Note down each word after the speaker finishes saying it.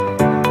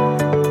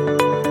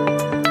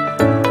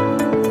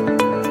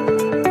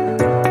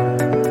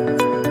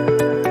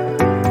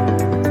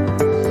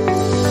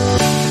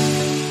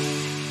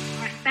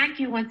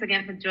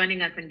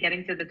joining us on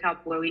Getting to the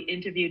Top, where we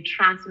interview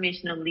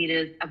transformational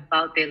leaders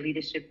about their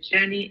leadership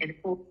journey in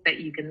hopes that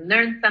you can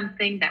learn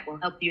something that will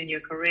help you in your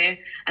career.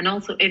 And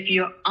also, if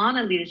you're on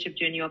a leadership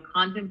journey or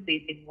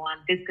contemplating one,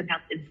 this can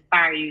help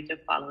inspire you to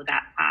follow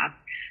that path.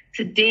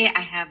 Today,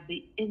 I have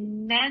the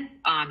immense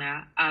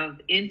honor of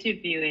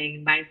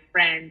interviewing my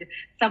friend,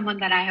 someone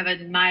that I have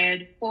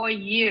admired for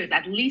years,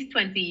 at least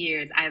 20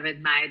 years. I've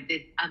admired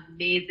this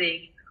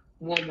amazing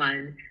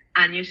woman,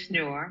 Anya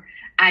Schnoor.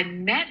 I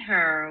met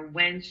her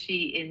when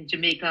in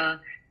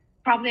Jamaica,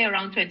 probably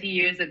around 20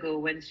 years ago,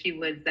 when she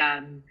was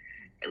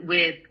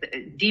with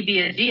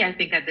DB&G, I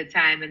think at the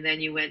time, and then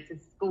you went to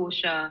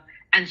Scotia,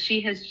 and she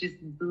has just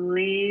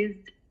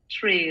blazed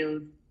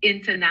trails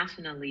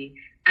internationally.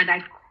 And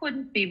I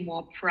couldn't be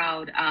more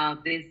proud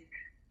of this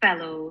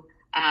fellow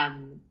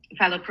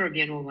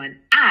Caribbean woman.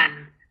 And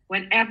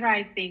whenever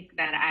I think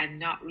that I'm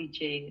not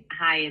reaching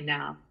high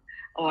enough,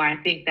 or I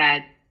think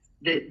that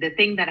the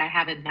thing that I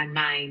have in my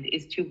mind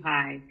is too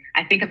high,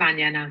 I think of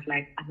Anya and I was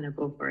like, I'm going to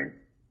go for it.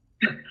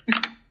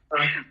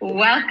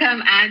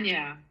 Welcome,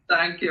 Anya.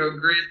 Thank you.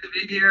 Great to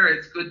be here.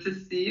 It's good to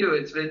see you.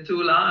 It's been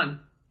too long.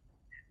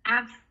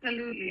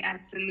 Absolutely,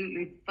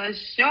 absolutely, for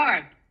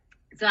sure.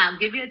 So I'll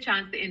give you a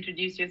chance to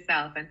introduce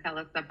yourself and tell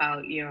us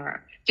about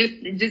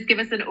just give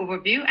us an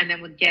overview and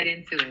then we'll get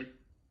into it.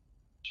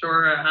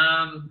 Sure.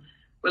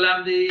 Well,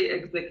 I'm the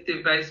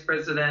Executive Vice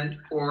President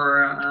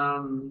for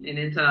in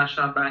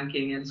international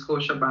banking in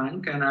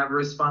Scotiabank, and I have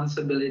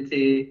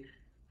responsibility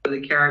for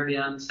the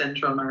Caribbean,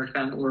 Central America,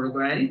 and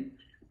Uruguay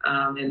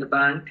in the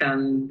bank.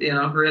 And,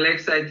 really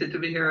excited to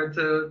be here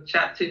to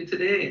chat to you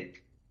today.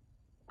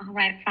 All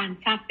right,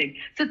 fantastic.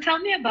 So tell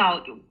me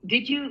about,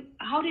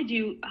 how did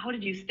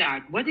you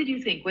start? What did you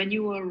think when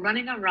you were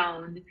running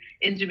around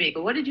in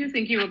Jamaica? What did you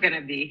think you were going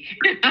to be?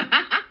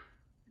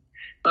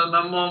 Well,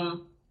 my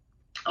mom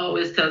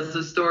always tells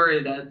the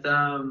story that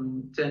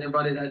to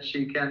anybody that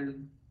she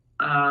can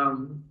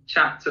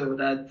chat to,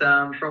 that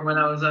from when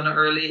I was an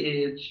early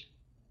age,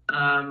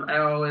 I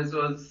always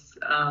was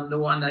the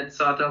one that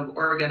sort of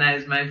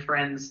organized my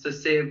friends to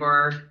save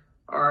our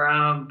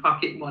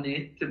pocket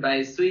money to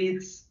buy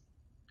sweets.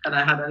 And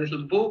I had a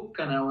little book,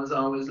 and I was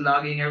always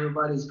logging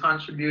everybody's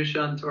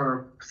contribution to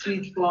our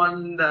sweet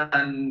fund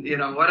and,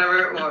 whatever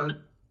it was.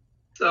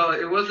 So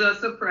it was a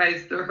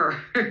surprise to her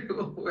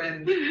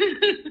when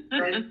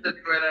I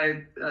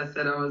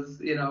said I was,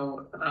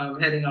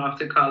 heading off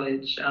to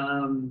college,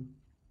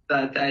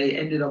 that I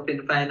ended up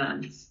in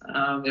finance.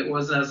 It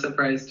wasn't a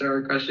surprise to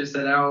her because she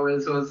said I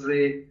always was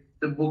the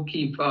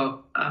bookkeeper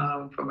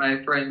for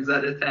my friends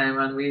at the time,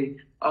 and we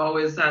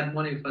always had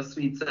money for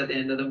sweets at the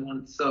end of the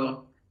month.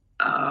 So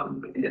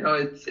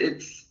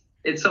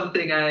it's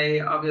something I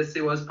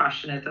obviously was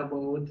passionate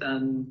about,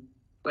 and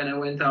when I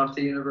went off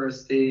to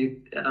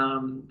university,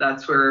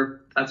 that's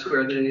where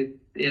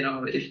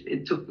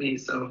it took me.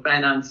 So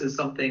finance is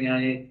something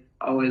I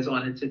always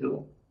wanted to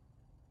do.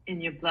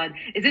 In your blood.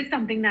 Is it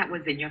something that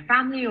was in your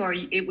family, or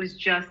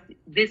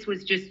this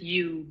was just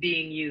you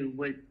being you?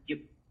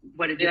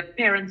 What did your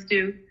parents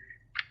do?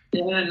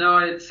 Yeah, no,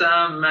 it's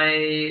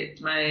my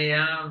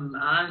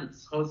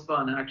aunt's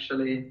husband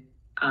actually.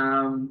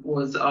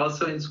 Was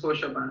also in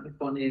Scotiabank,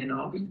 funny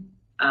enough.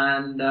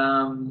 And,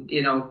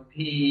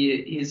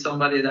 he's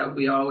somebody that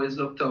we always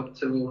looked up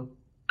to.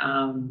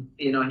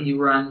 He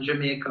ran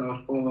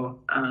Jamaica for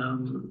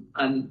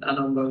a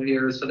number of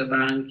years for the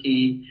bank.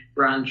 He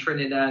ran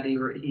Trinidad.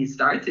 He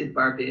started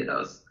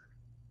Barbados.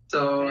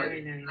 So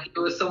nice. It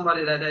was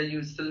somebody that I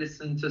used to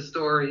listen to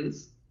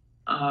stories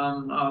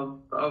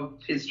of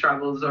his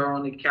travels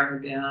around the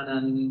Caribbean,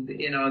 and,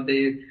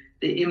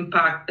 the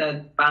impact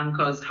that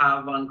bankers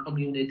have on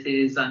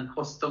communities and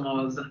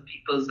customers and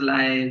people's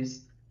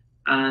lives,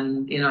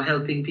 and,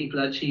 helping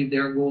people achieve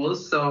their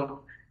goals.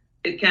 So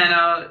it kind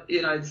of,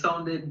 it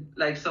sounded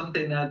like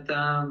something that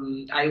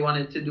I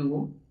wanted to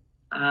do.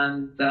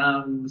 And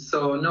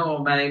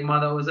my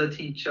mother was a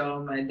teacher.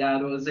 My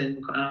dad was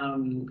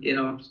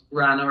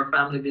ran our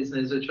family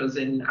business, which was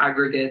in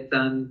aggregate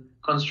and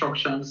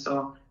construction.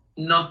 So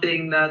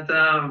nothing that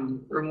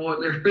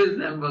remotely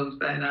resembles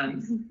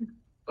finance.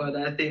 But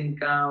I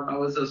think I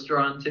was just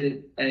drawn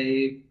to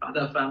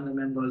other family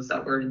members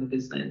that were in the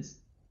business.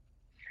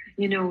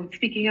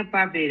 Speaking of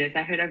Barbados,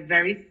 I heard a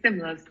very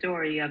similar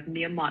story of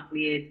Mia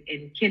Motley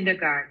in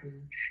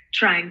kindergarten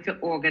trying to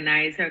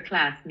organize her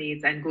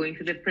classmates and going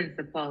to the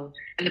principal.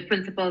 And the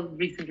principal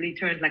recently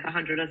turned like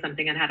 100 or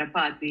something and had a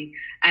party.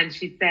 And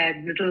she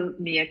said, little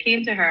Mia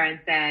came to her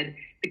and said,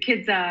 the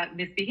kids are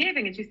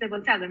misbehaving. And she said,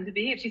 well, tell them to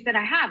behave. She said,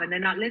 I have, and they're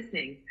not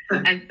listening.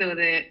 And so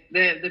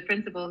the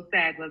principal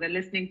said, well, they're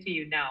listening to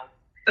you now.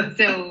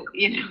 So,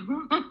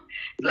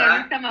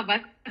 so some of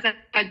us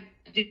are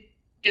just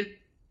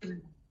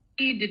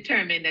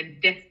determined and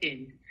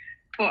destined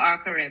for our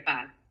career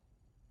path.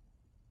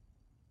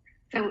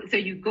 So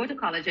you go to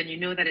college and you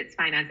know that it's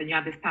finance and you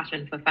have this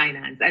passion for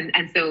finance.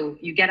 And so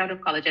you get out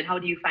of college, and how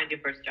do you find your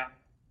first job?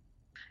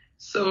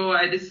 So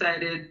I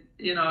decided,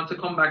 to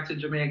come back to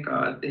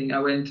Jamaica. I think I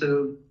went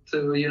to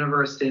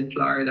university in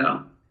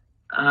Florida.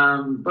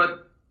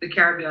 But, the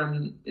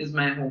Caribbean is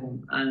my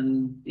home,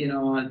 and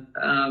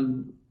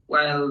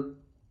while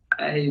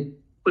I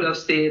could have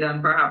stayed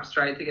and perhaps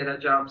tried to get a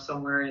job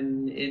somewhere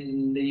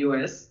in the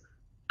U.S.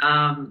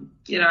 I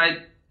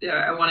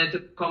wanted to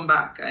come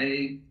back.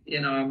 I'm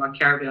a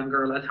Caribbean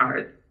girl at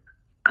heart,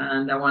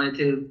 and I wanted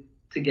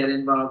to get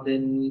involved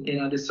in,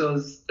 this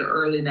was the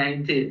early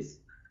 90s.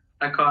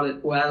 I call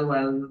it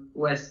well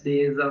West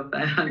days of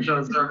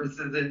financial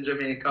services in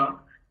Jamaica.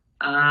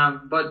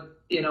 But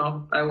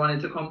I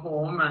wanted to come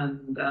home,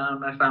 and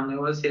my family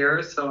was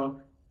here,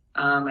 so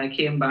I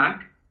came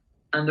back.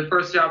 And the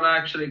first job I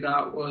actually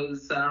got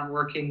was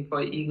working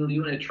for Eagle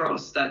Unit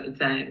Trust at the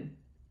time,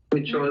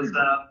 which was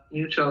a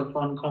mutual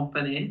fund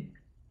company.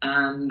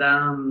 And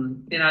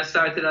I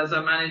started as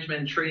a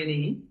management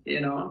trainee,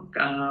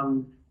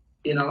 answering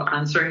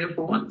the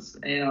phones.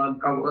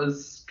 That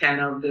was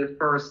kind of the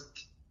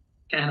first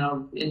kind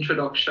of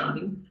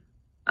introduction.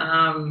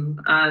 And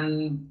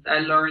I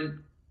learned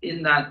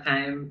in that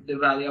time the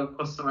value of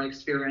customer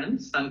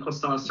experience and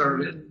customer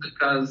service,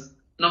 because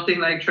nothing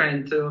like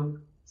trying to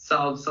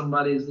solve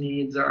somebody's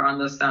needs or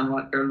understand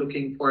what they're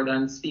looking for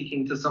than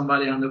speaking to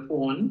somebody on the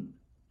phone.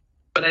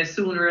 But I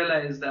soon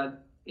realized that,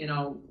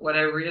 what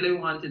I really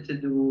wanted to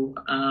do,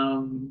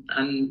 in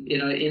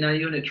a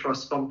unit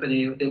trust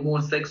company, the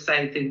most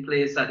exciting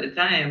place at the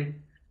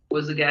time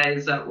was the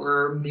guys that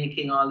were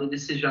making all the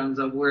decisions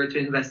of where to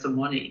invest the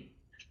money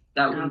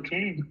that would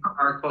for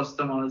our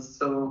customers.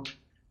 So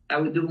I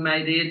would do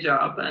my day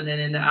job, and then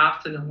in the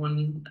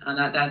afternoon, and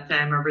at that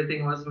time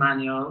everything was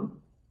manual,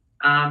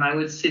 I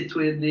would sit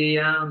with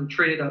the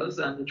traders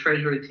and the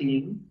treasury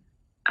team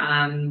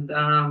and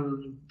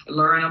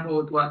learn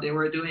about what they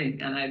were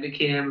doing. And I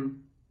became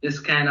this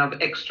kind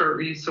of extra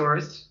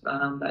resource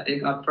that they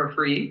got for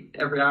free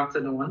every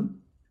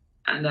afternoon.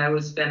 And I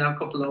would spend a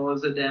couple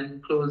hours with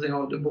them closing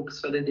out the books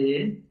for the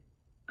day.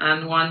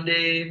 And one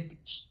day,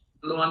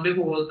 lo and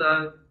behold,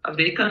 a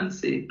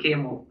vacancy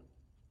came up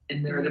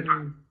in their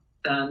department.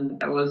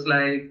 And I was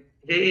like,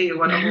 hey,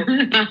 what about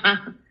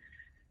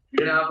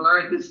I've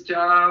learned this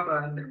job,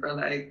 and they were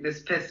like,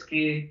 this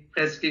pesky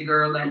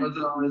girl that was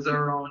always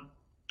around.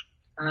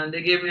 And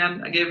they gave me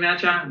a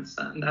chance,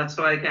 and that's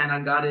how I kind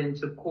of got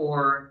into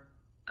core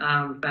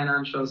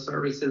financial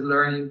services,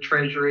 learning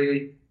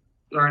treasury,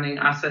 learning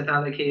asset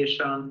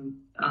allocation,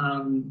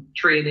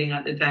 trading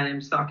at the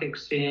time, stock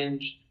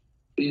exchange.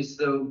 We used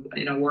to,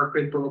 work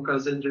with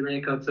brokers in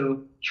Jamaica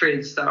to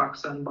trade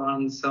stocks and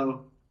bonds.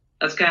 So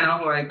that's kind of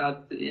how I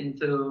got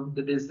into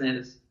the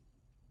business.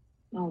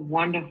 Oh,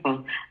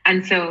 wonderful.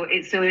 And so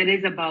it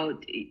is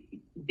about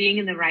being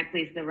in the right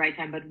place at the right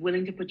time, but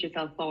willing to put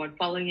yourself forward,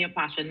 following your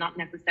passion, not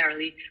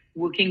necessarily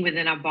working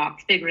within a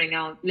box, figuring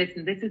out,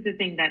 listen, this is the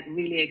thing that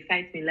really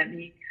excites me. Let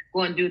me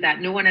go and do that.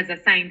 No one has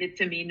assigned it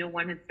to me. No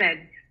one has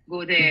said,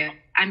 go there.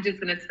 I'm just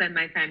going to spend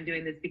my time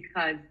doing this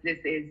because this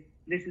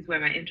is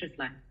where my interest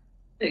lies.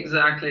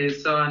 Exactly.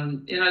 So,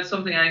 and, it's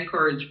something I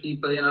encourage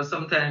people,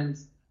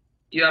 sometimes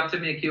you have to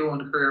make your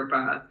own career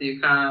path.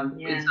 You can't,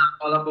 It's not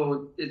all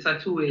about, it's a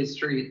two-way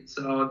street.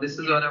 So this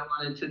is what I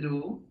wanted to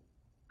do.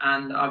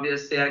 And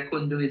obviously I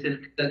couldn't do it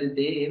in the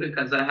day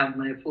because I had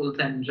my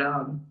full-time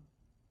job.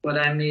 But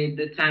I made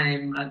the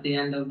time at the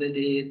end of the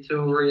day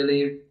to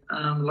really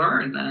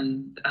learn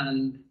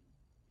and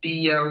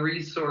be a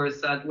resource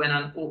that when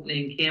an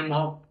opening came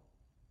up,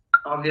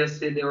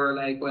 obviously they were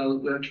like, well,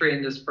 we'll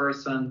train this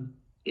person,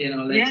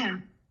 let's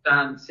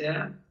dance,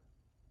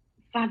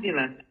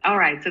 Fabulous. All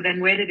right. So then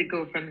where did it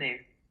go from there?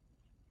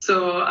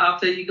 So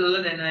after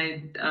Eagle, then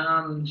I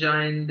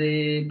joined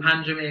the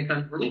Pan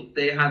Jamaican group.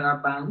 They had a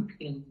bank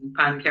in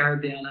Pan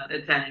Caribbean at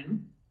the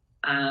time.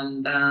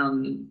 And,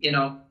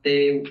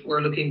 they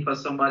were looking for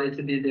somebody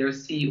to be their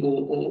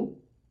COO.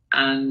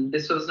 And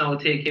this was now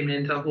taking me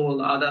into a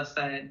whole other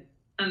side.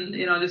 And,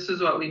 this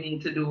is what we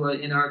need to do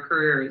in our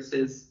careers,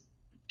 is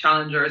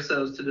challenge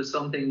ourselves to do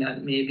something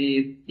that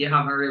maybe you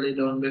haven't really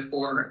done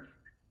before.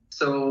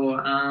 So,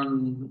 I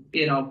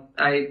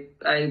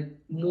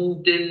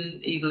moved in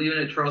Eagle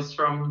Unit Trust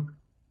from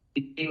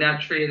being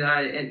that trader.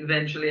 I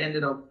eventually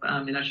ended up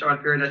in a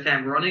short period of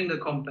time running the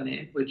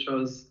company, which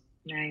was,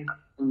 nice.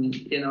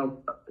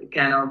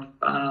 Kind of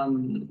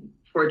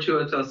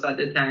fortuitous at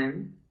the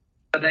time.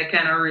 But I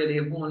kind of really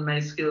honed my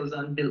skills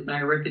and built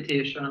my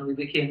reputation. We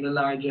became the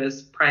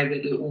largest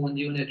privately owned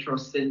unit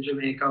trust in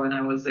Jamaica when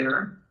I was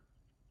there.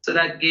 So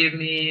that gave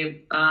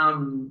me,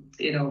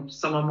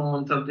 some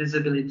amount of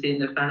visibility in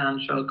the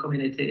financial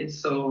community.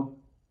 So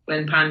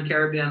when Pan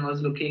Caribbean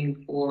was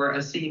looking for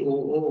a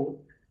COO,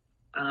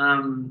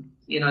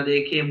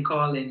 they came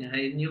calling.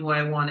 I knew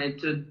I wanted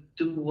to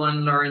do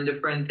and learn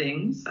different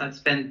things. I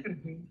spent,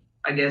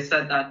 I guess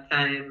at that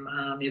time,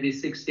 maybe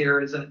 6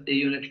 years at the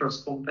unit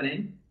trust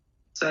company.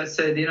 So I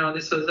said,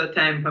 this was a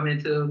time for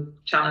me to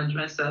challenge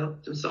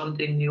myself to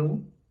something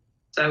new.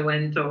 So I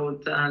went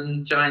out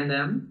and joined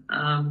them,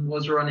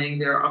 was running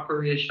their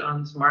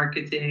operations,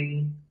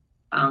 marketing,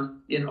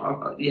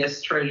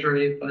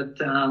 treasury, but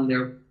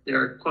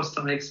their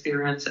customer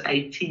experience,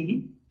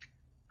 IT.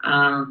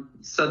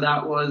 So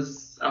that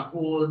was a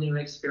whole new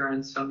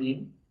experience for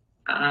me.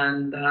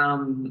 And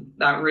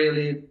that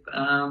really,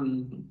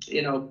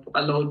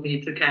 allowed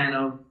me to kind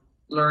of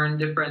learn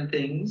different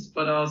things.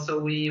 But also,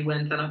 we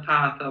went on a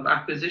path of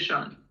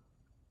acquisition.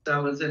 So I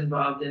was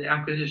involved in the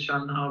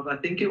acquisition of, I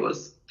think it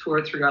was two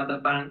or three other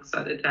banks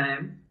at the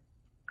time.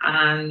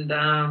 And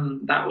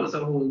that was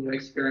a whole new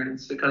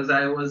experience because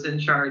I was in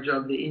charge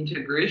of the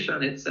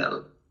integration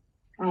itself.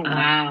 Oh,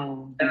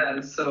 wow.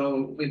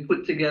 So we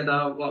put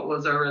together what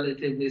was a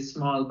relatively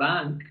small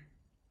bank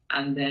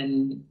and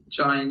then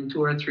joined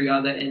two or three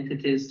other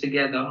entities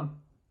together.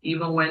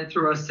 Even went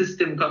through a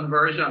system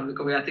conversion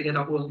because we had to get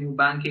a whole new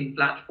banking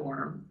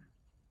platform.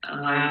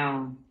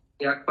 Wow.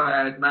 We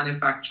acquired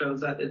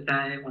manufacturers at the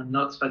time and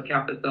Knutsford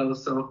Capital.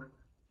 So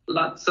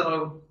lots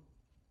of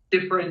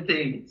different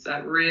things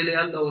that really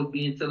allowed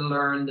me to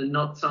learn the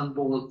nuts and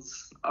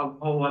bolts of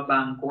how a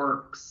bank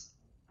works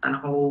and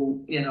how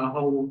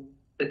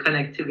the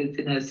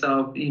connectivityness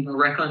of even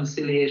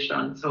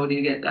reconciliations, how do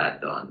you get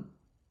that done?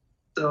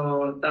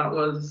 So that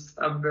was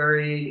a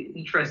very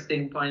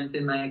interesting point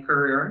in my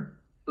career.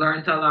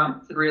 Learned a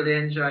lot, really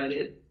enjoyed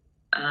it.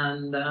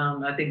 And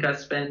I think I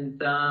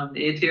spent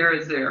 8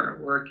 years there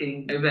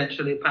working.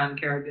 Eventually, Pan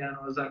Caribbean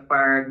was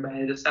acquired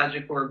by the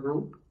Sagicor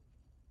Group.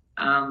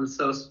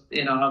 So,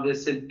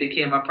 obviously it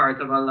became a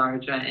part of a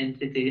larger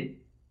entity.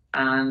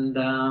 And,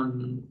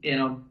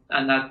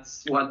 and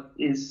that's what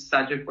is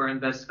Sagicor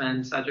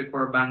Investment,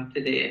 Sagicor Bank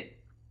today.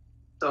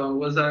 So it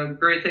was a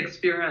great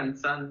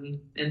experience.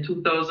 And in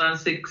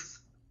 2006,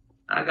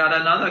 I got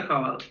another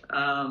call.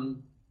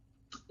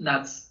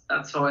 That's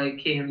how I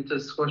came to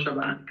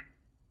Scotiabank.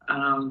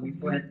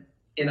 When,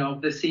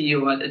 the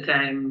CEO at the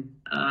time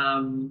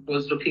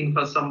was looking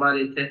for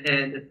somebody to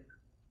head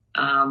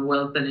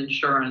wealth and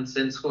insurance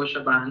in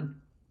Scotiabank.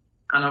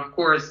 And of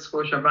course,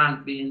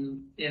 Scotiabank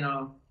being,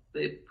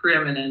 the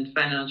preeminent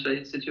financial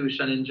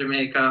institution in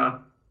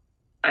Jamaica,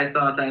 I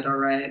thought I'd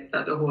arrived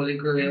at the Holy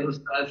Grail.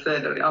 So I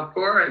said, of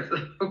course,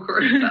 of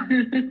course.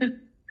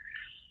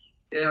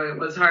 It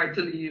was hard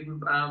to leave.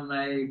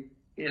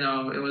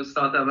 It was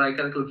sort of like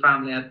a little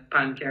family at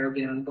Pan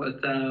Caribbean,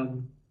 but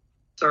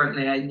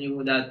certainly I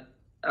knew that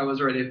I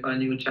was ready for a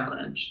new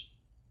challenge.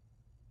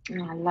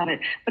 Oh, I love it.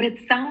 But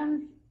it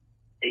sounds,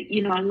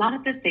 a lot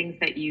of the things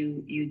that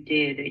you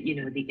did,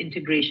 the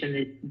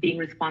integration, being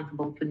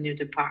responsible for new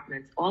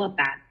departments, all of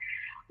that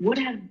would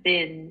have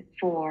been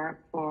for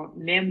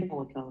mere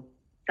mortals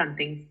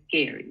something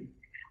scary.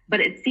 But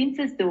it seems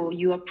as though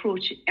you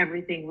approach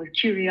everything with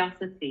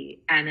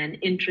curiosity and an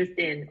interest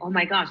in, oh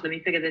my gosh, let me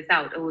figure this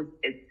out. Oh,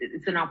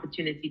 it's an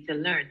opportunity to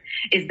learn.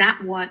 Is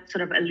that what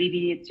sort of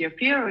alleviates your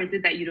fear, or is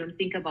it that you don't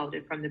think about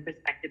it from the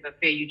perspective of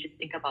fear? You just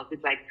think about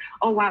it like,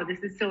 oh wow, this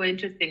is so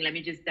interesting. Let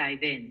me just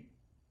dive in.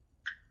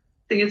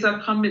 I think it's a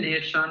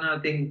combination. I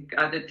think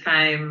at the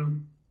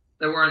time,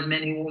 there weren't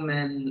many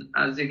women,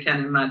 as you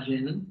can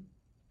imagine,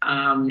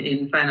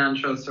 in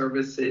financial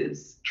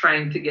services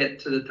trying to get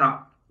to the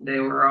top. We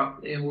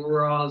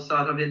were all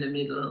sort of in the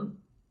middle.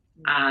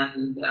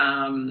 And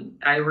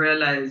I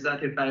realized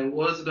that if I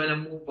was going to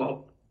move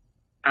up,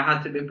 I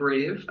had to be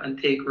brave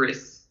and take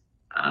risks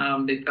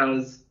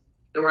because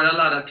there weren't a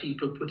lot of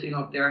people putting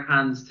up their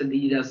hands to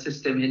lead a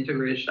system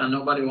integration.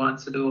 Nobody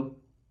wants to do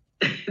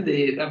I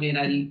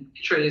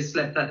literally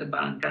slept at the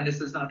bank, and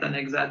this is not an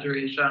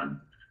exaggeration.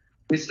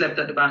 We slept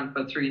at the bank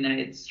for 3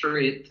 nights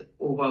straight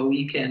over a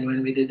weekend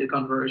when we did the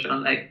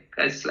conversion. Like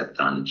I slept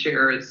on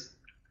chairs.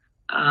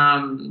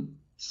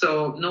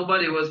 So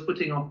nobody was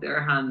putting up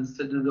their hands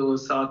to do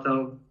those sort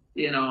of,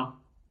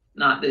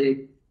 not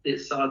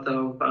this sort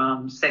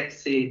of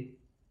sexy,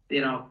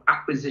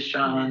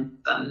 acquisition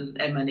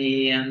and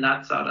M&A and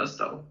that sort of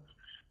stuff.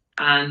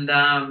 And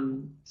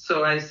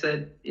so I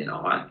said,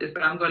 what, if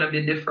I'm going to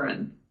be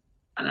different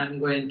and I'm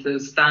going to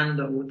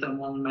stand out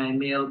among my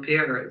male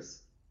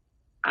peers,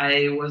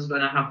 I was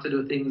going to have to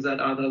do things that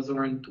others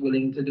weren't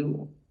willing to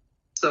do.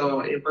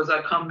 So it was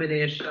a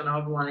combination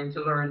of wanting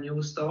to learn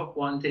new stuff,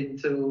 wanting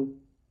to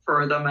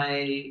further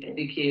my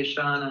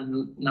education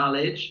and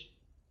knowledge.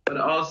 But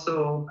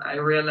also I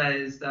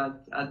realized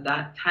that at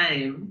that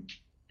time,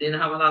 didn't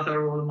have a lot of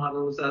role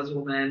models as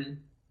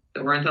women.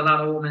 There weren't a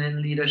lot of women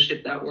in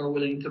leadership that were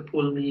willing to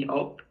pull me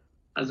up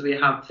as we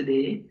have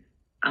today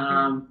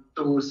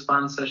through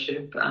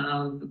sponsorship.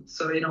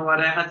 So you know what,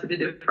 I had to be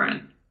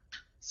different.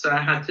 So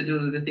I had to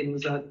do the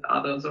things that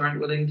others weren't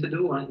willing to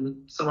do.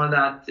 And some of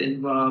that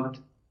involved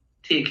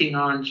taking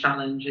on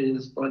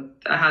challenges. But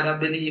I had a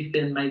belief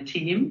in my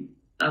team,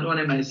 not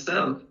only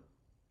myself,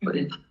 but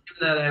the team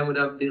that I would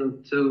have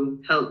built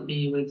to help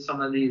me with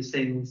some of these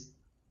things.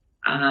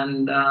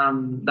 And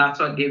that's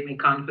what gave me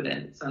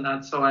confidence. And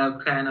that's how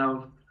I've kind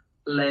of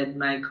led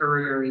my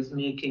career, is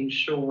making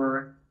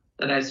sure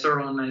that I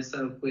surround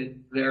myself with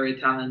very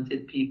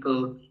talented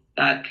people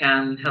that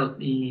can help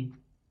me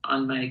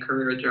on my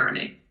career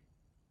journey.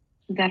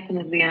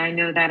 Definitely. And I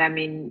know that, a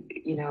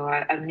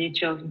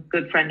mutual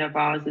good friend of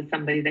ours is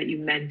somebody that you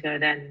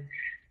mentored and,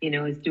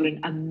 is doing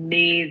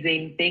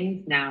amazing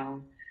things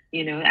now,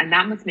 and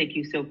that must make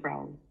you so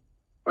proud.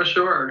 For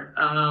sure.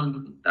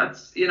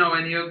 That's,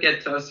 when you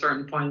get to a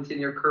certain point in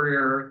your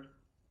career,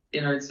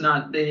 it's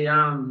not the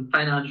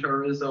financial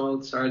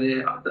results or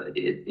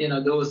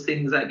those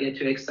things that get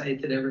you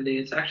excited every day.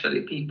 It's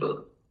actually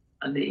people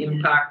and the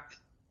impact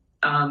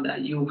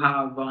that you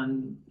have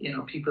on,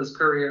 people's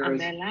careers, on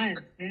their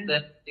lives,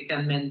 that you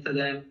can mentor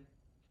them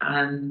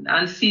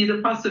and see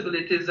the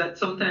possibilities that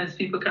sometimes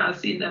people can't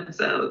see in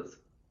themselves.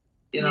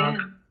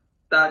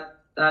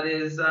 That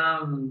is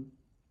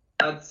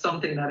that's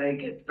something that I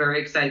get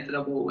very excited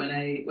about when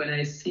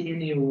I see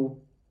in you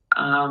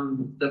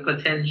the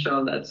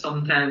potential that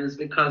sometimes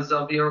because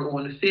of your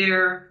own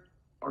fear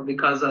or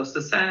because of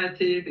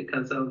society,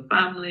 because of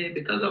family,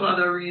 because of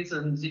other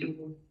reasons,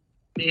 you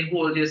may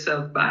hold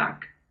yourself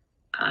back.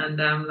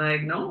 And I'm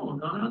like,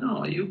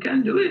 no, you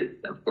can do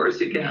it. Of course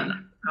you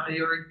can.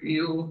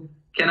 You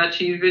can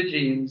achieve your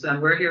dreams, and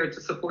we're here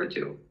to support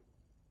you.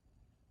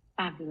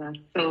 Fabulous.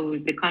 So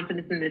the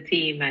confidence in the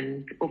team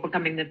and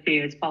overcoming the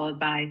fears, followed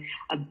by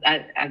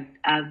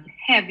a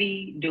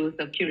heavy dose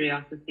of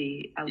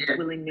curiosity, a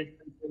willingness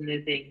to do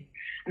new things.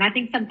 And I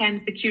think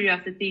sometimes the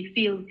curiosity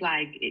feels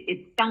like,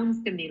 it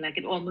sounds to me like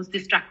it almost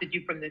distracted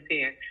you from the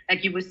fear.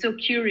 Like you were so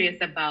curious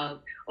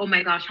about, oh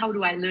my gosh, how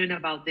do I learn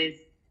about this?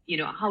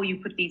 How you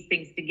put these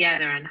things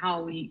together and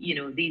how,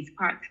 these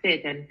parts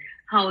fit and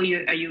how are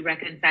you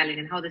reconciling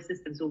and how the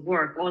systems will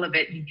work. All of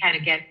it, you kind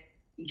of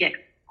get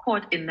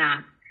caught in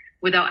that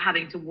without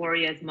having to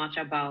worry as much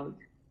about,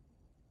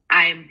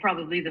 I'm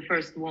probably the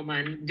first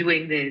woman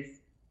doing this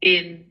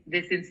in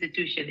this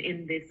institution,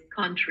 in this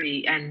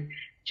country, and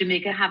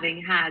Jamaica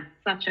having had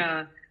such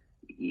a,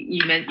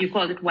 you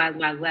called it Wild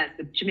Wild West,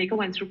 but Jamaica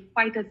went through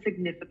quite a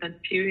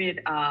significant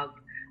period of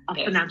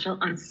financial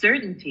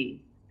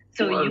uncertainty.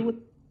 So you've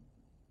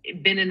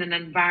been in an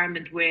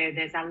environment where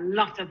there's a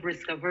lot of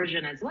risk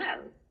aversion as well.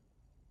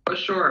 For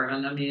sure.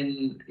 And I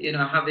mean,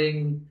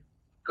 having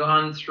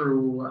gone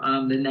through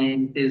the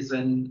 90s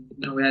and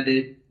we had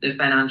the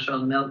financial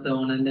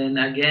meltdown, and then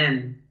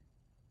again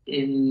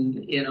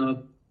in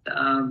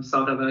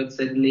sort of, I would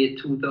say, late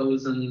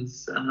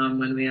 2000s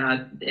when we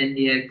had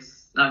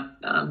NDX,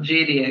 not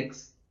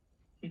JDX,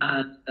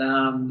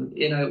 and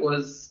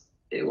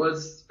it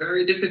was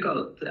very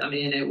difficult. I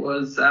mean,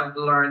 I've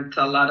learned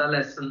a lot of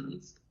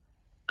lessons.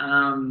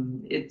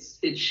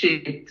 It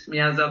shaped me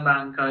as a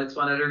banker. It's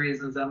one of the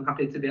reasons I'm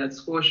happy to be at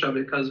Scotia,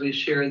 because we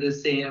share the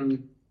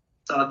same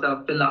sort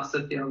of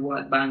philosophy of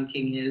what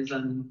banking is,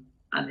 and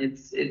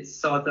it's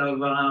sort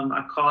of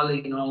a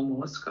calling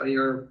almost,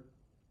 because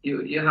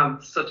you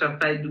have such a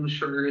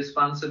fiduciary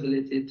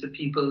responsibility to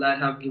people that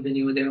have given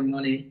you their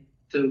money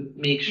to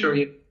make sure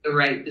you make the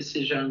right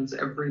decisions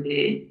every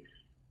day.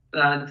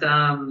 That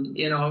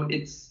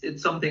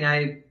it's something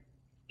I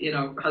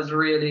has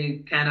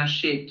really kind of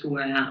shaped who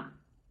I am.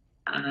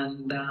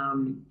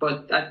 And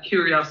but that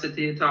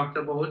curiosity you talked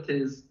about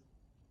is,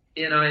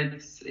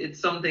 it's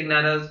something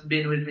that has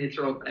been with me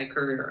throughout my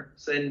career.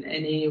 So in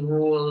any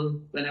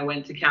role, when I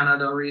went to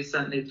Canada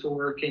recently to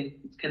work in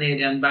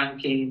Canadian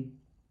banking,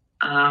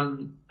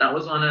 that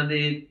was one of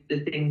the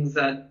things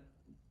that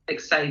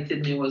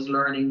excited me, was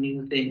learning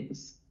new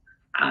things.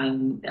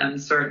 And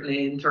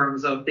certainly in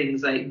terms of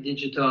things like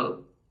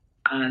digital,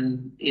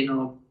 and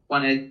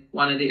one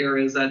of the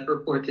areas that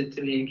reported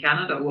to me in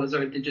Canada was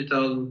our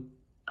digital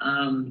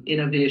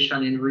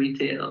innovation in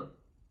retail.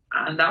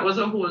 And that was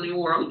a whole new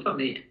world for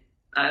me.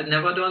 I had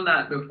never done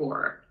that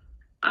before.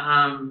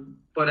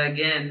 But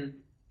again,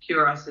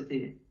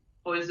 curiosity.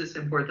 How is this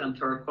important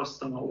to our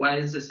customer? Why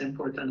is this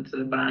important to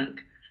the bank?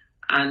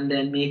 And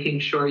then making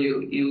sure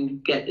you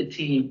get the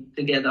team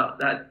together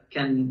that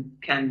can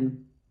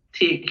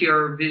take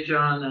your vision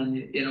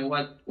and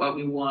what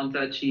we want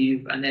to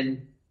achieve, and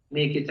then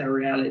make it a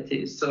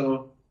reality.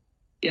 So,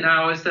 I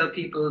always tell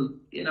people,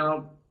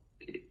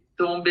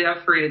 don't be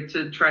afraid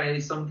to try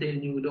something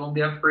new. Don't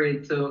be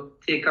afraid to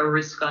take a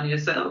risk on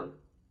yourself.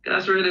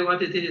 That's really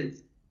what it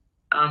is.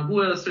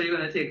 Who else are you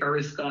going to take a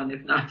risk on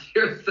if not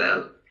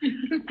yourself?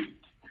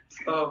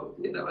 So,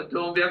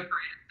 don't be afraid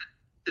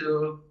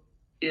to,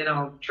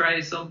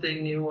 try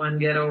something new and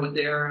get out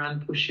there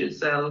and push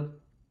yourself,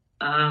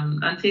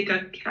 and take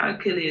a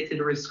calculated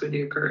risk with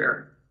your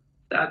career.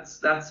 That's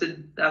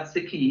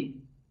the key.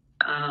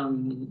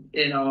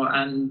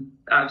 And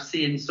I've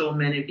seen so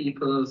many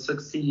people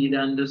succeed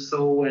and do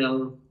so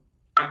well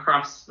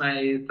across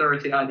my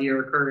 30-odd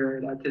year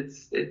career that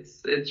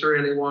it's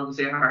really warms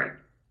your heart.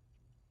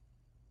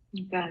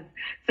 It does.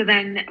 So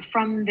then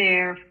from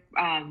there,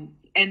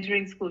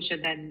 entering Scotia,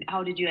 then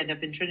how did you end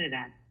up in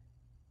Trinidad?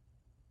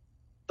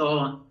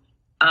 So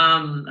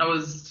I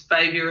was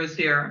 5 years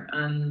here,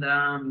 and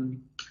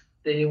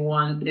they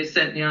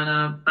sent me on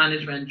a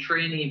management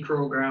trainee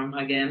program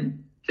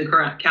again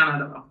to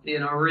Canada,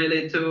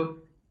 really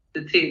to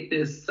take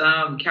this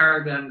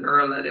Caribbean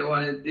girl that they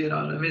wanted,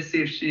 let me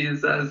see if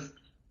she's as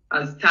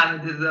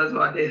talented as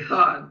what they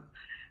thought.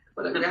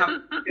 But we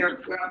have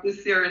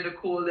this year in the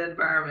cold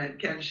environment.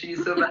 Can she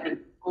survive the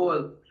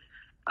cold?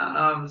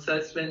 So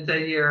I spent a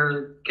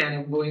year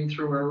kind of going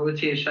through a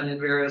rotation in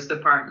various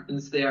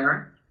departments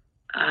there.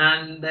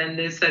 And then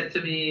they said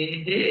to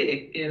me,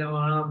 hey,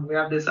 we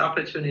have this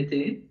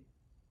opportunity.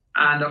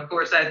 And of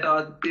course, I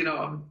thought,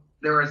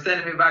 they were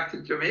sending me back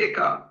to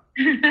Jamaica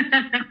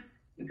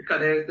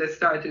because they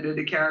started in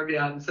the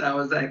Caribbean. So I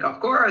was like, of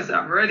course,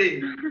 I'm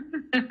ready.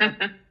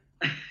 And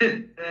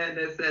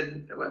they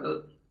said,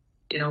 well,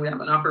 we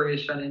have an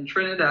operation in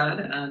Trinidad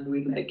and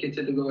we'd like you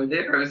to go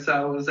there. So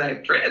I was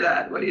like,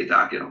 Trinidad, what are you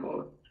talking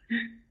about?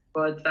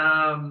 But,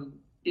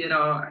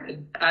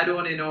 I'd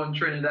only known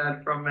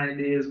Trinidad from my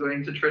days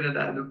going to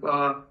Trinidad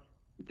for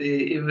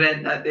the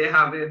event that they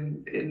have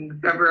in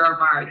February or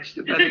March,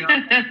 depending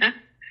on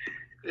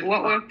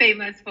what we're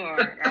famous for,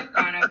 our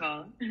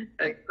carnival.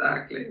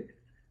 Exactly.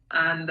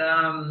 And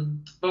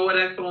but what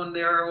I found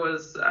there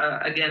was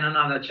again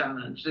another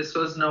challenge. This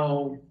was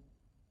no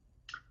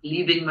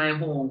leaving my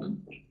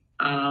home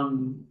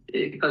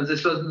because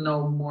this was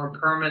no more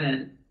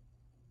permanent,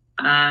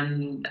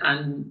 and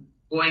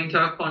going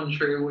to a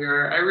country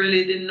where I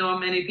really didn't know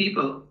many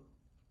people.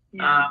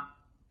 Yeah.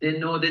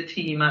 Didn't know the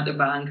team at the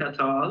bank at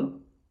all.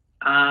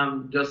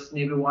 Just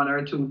maybe one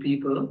or two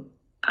people,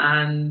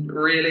 and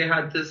really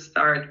had to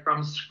start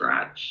from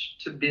scratch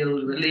to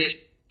build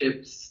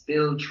relationships,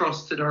 build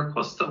trust to our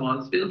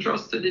customers, build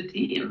trust to the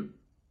team.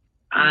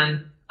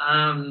 And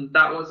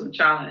that was a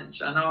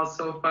challenge. And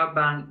also for a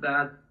bank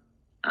that,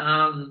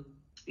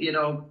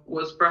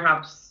 was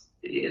perhaps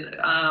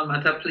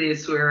at a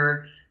place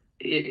where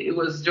it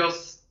was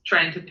just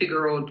trying to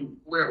figure out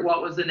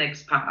what was the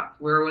next path,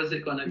 where was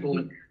it going to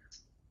go.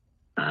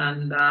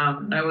 And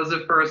I was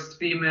the first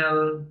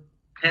female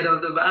head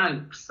of the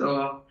bank,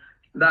 so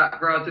that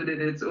brought with it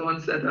its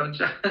own set of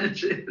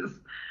challenges.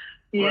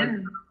 Yeah,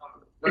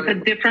 it's a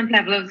different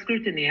level of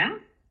scrutiny, yeah?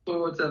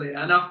 Totally.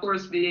 And of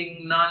course,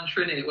 being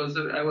non-Trini,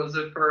 I was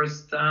the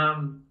first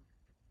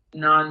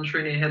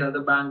non-Trini head of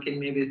the bank in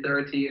maybe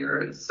 30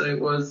 years. So it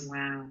was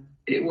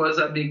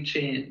a big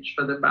change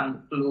for the bank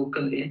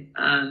locally.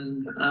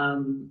 And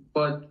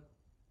but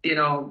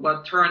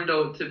what turned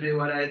out to be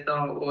what I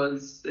thought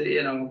was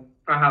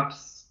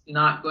perhaps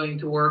not going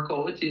to work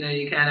out.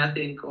 You kind of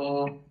think,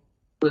 oh,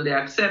 will they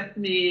accept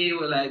me?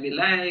 Will I be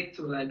liked?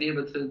 Will I be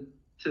able to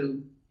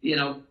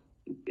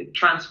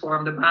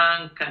transform the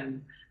bank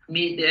and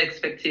meet the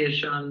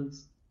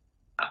expectations?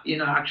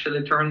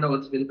 Actually turned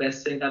out to be the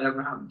best thing that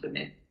ever happened to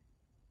me.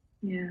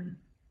 Yeah.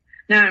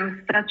 No,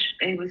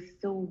 it was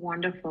so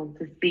wonderful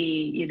to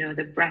see,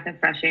 the breath of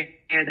fresh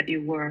air that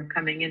you were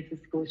coming into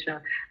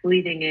Scotia,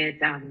 leading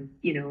it,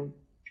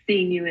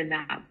 seeing you in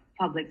that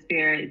public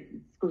sphere.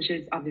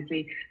 Scotia is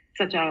obviously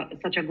such a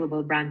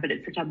global brand, but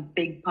it's such a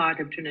big part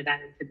of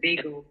Trinidad and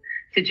Tobago.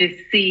 To just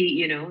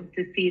see,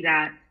 to see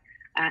that,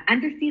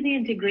 and to see the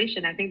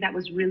integration. I think that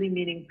was really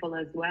meaningful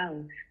as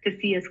well, to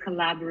see us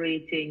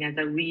collaborating as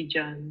a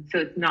region. So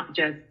it's not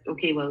just,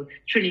 okay, well,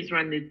 Trini's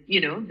run the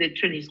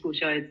Trini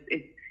Scotia.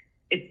 It's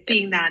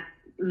seeing that,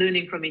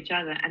 learning from each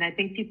other. And I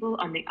think people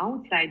on the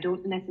outside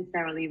don't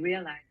necessarily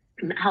realize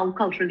how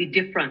culturally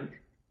different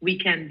we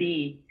can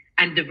be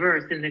and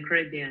diverse in the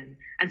Caribbean.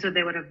 And so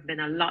there would have been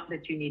a lot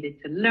that you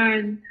needed to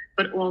learn,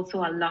 but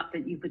also a lot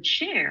that you could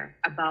share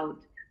about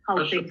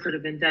how things could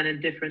have been done in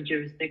different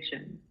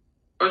jurisdictions.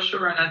 For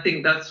sure. And I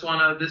think that's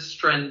one of the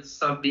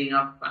strengths of being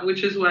up,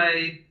 which is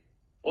why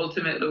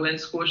ultimately when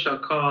Scotia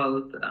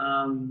called,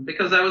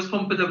 because I was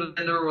comfortable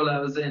in the role I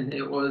was in,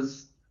 it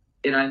was,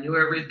 I knew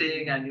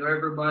everything, I knew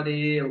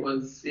everybody. It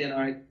was,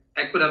 I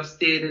could have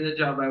stayed in the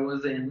job I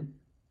was in,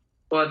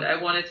 but I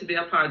wanted to be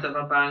a part of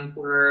a bank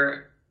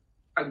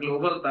a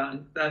global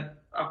bank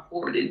that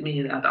afforded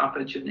me that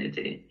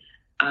opportunity.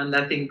 And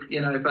I think,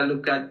 if I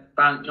look at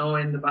bank now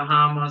in the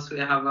Bahamas, we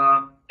have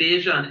a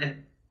Bayesian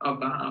head of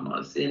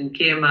Bahamas. In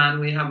Cayman,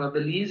 we have a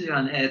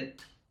Belizean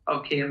head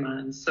of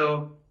Cayman.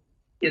 So,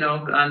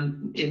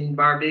 and in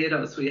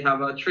Barbados, we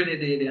have a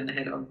Trinidadian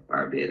head of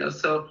Barbados.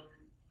 So,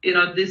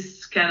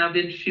 this kind of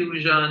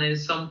infusion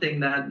is something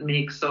that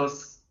makes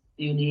us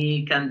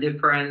unique and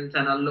different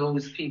and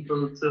allows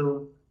people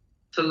to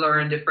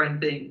learn different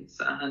things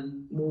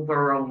and move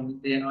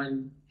around.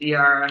 In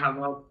DR, I have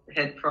a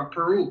head from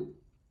Peru.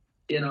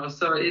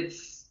 So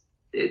it's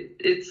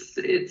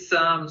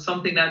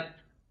something that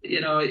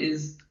it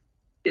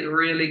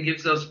really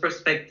gives us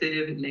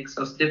perspective. It makes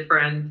us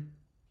different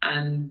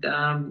and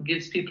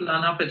gives people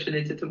an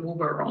opportunity to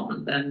move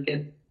around and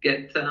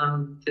get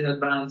to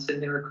advance in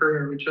their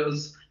career, which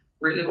was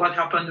really what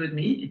happened with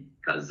me.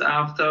 Because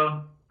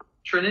after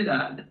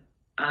Trinidad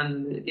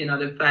and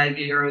the 5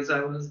 years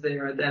I was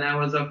there, then I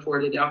was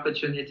afforded the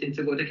opportunity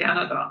to go to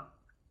Canada,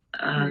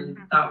 and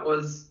that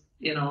was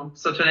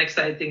such an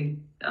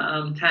exciting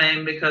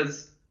time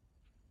because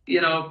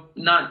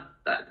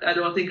I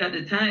don't think at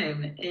the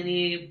time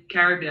any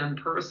Caribbean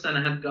person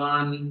had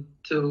gone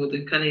to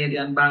the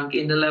Canadian bank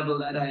in the level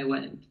that I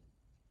went,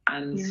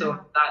 and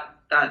so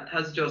that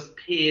has just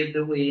paved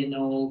the way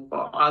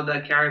for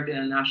other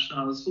Caribbean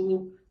nationals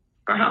who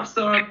perhaps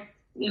thought,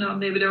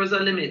 maybe there was a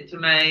limit to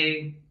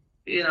my,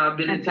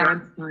 ability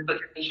or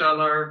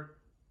potential or,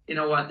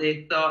 what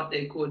they thought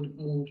they could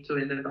move to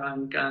in the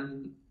bank.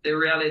 And the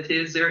reality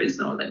is there is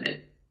no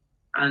limit.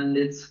 And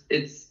it's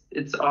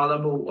all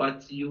about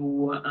what you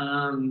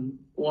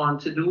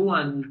want to do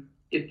and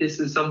if this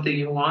is something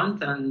you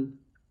want and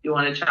you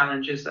want to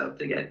challenge yourself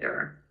to get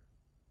there.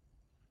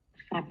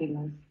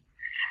 Fabulous.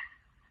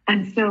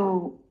 And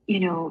so,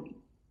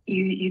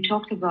 you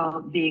talked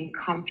about being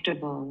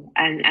comfortable,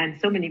 and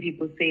so many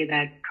people say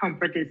that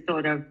comfort is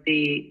sort of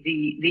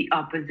the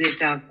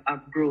opposite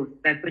of growth.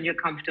 That when you're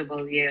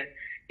comfortable, you're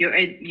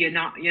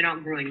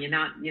not growing, you're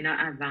not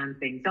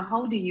advancing. So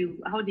how do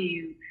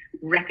you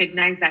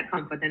recognize that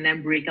comfort and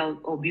then break out,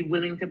 or be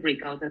willing to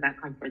break out of that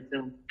comfort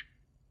zone?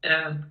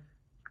 Yeah.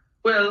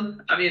 Well,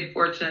 I mean,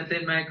 fortunately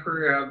in my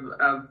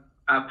career,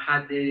 I've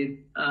had the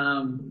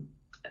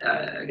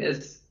I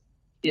guess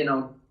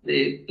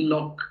the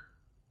luck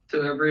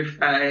to every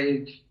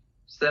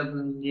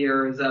 5-7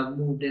 years I've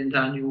moved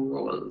into a new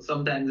role.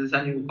 Sometimes it's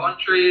a new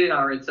country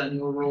or it's a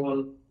new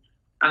role.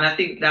 And I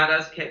think that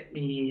has kept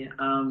me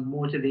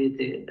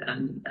motivated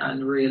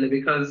and really,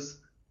 because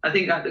I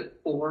think at the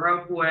core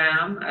of who I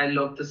am, I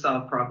love to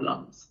solve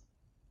problems.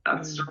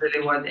 That's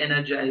really what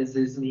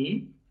energizes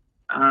me.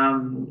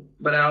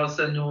 But I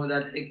also know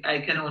that I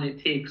can only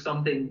take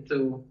something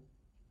to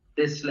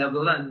this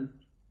level, and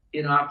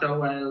after a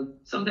while,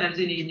 sometimes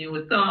you need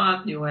new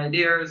thought, new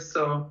ideas.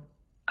 So,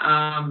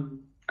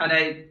 and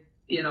I,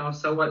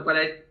 so what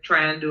I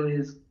try and do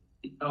is,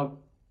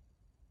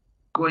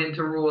 go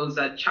into roles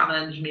that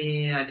challenge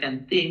me. I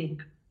can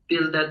think,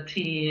 build a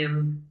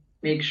team,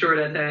 make sure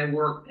that I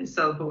work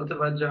myself out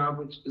of a job,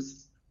 which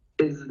is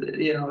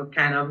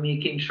kind of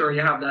making sure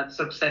you have that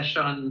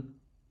succession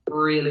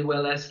really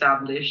well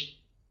established,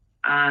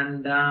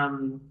 and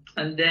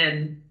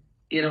then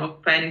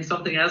finding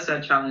something else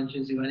that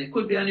challenges you. And it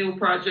could be a new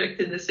project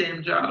in the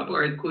same job,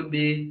 or it could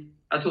be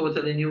a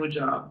totally new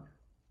job.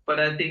 But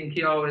I think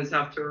you always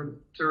have to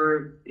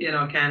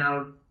kind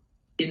of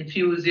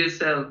infuse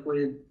yourself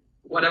with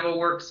whatever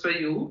works for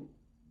you.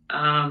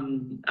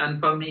 And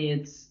for me,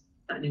 it's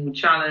a new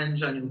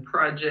challenge, a new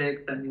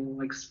project, a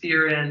new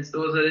experience.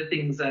 Those are the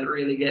things that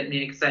really get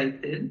me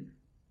excited.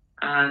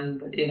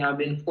 And, I've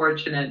been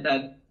fortunate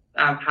that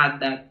I've had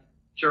that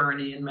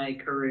journey in my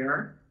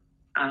career.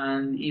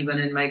 And even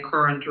in my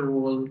current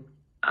role,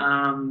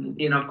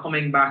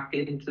 coming back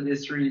into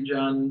this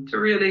region to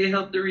really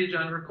help the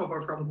region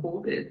recover from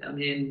COVID. I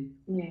mean,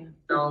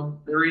 the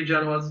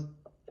region was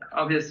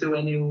obviously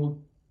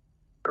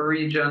a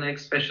region,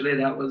 especially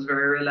that was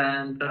very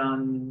reliant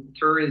on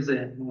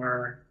tourism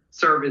or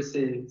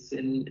services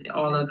in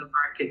all of the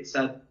markets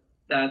that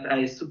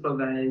I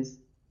supervise.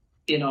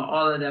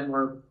 All of them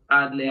were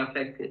badly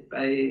affected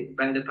by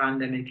the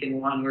pandemic in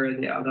one way or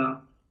the other.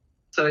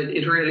 So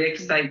it really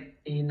excites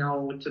me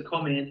to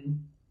come in.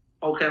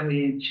 How can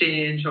we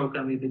change? How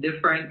can we be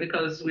different?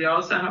 Because we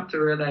also have to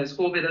realize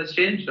COVID has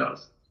changed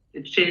us.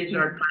 It's changed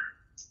our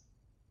plans,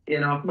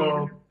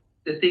 for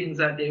the things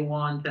that they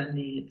want and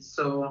need.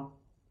 So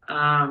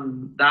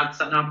that's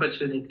an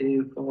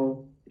opportunity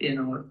for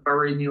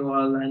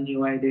renewal and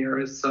new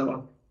ideas.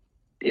 So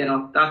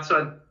that's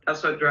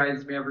what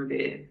drives me every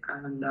day,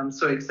 and I'm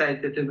so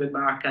excited to be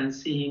back and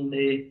seeing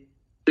the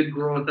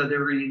growth of the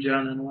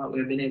region and what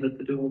we've been able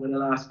to do over the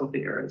last couple of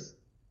years.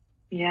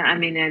 Yeah, I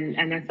mean,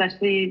 and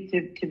especially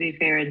to be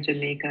fair, in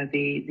Jamaica,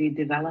 the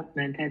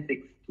development has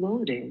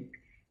exploded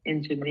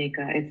in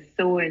Jamaica. It's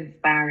so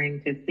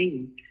inspiring to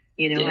see,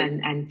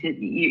 and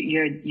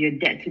your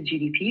debt to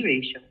GDP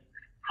ratio,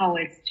 how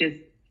it's just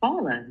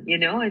fallen.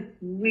 It's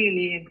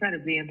really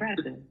incredibly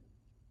impressive.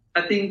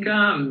 I think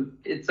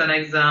it's an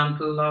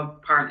example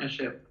of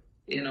partnership,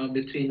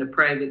 between the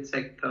private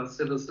sector,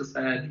 civil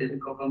society, the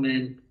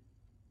government,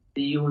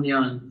 the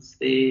unions,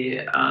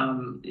 the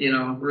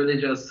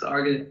religious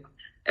organizations.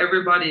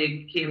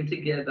 Everybody came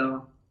together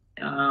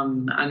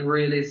and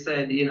really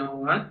said, you know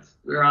what,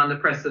 we're on the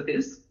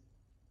precipice.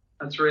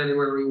 That's really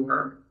where we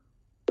were.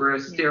 We're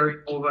staring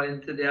over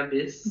into the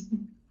abyss.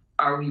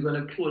 Are we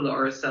going to pull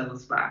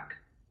ourselves back?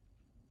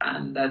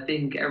 And I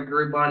think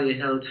everybody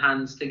held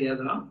hands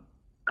together,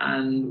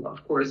 and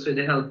of course with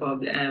the help of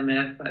the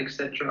IMF,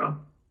 etc.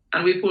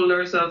 And we pulled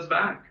ourselves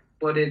back.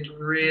 But it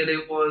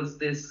really was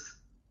this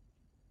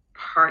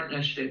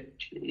partnership,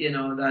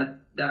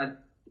 that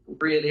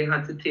really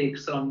had to take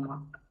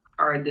some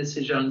hard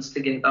decisions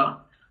together.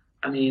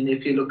 I mean,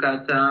 if you look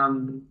at,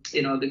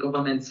 the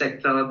government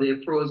sector,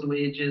 they froze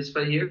wages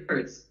for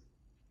years.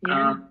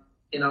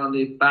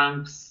 The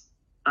banks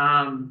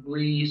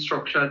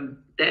restructured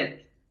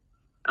debt.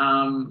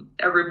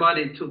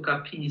 Everybody took a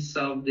piece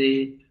of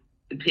the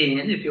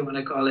pain, if you want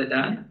to call it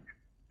that.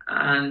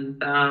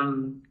 And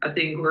I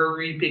think we're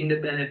reaping the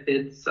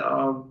benefits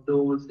of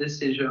those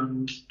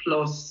decisions,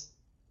 plus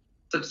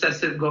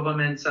successive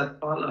governments that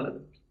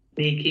followed,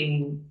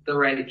 making the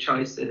right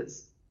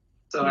choices.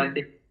 So I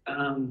think,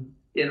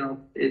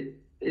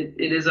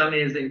 it is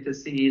amazing to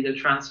see the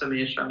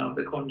transformation of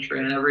the country.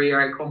 And every year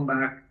I come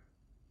back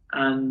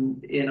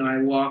and, I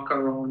walk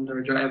around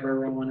or drive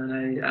around,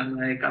 and I'm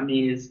like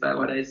amazed by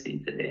what I see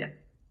today.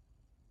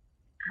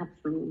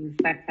 Absolutely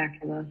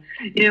spectacular.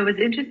 You know, it was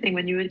interesting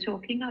when you were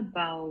talking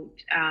about,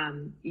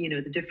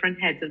 the different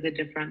heads of the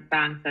different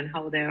banks and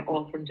how they're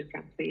all from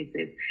different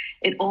places.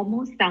 It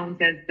almost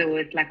sounds as though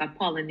it's like a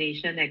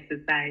pollination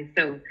exercise.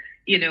 So,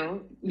 you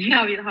know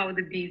how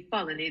the bees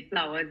pollinate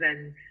flowers,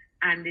 and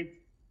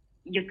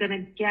you're gonna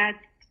get,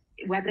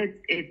 whether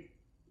it's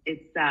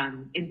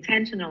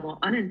intentional or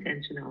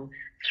unintentional,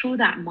 through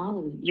that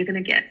model, you're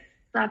gonna get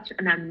such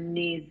an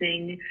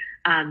amazing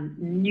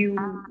new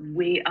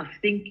way of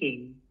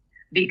thinking,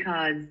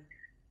 because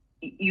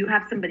you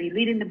have somebody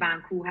leading the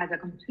bank who has a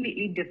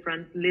completely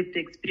different lived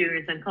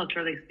experience and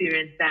cultural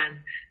experience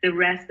than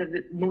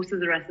most of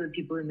the rest of the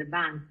people in the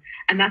bank,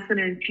 and that's going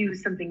to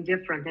infuse something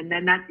different, and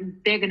then that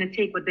they're going to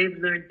take what they've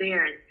learned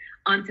there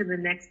onto the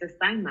next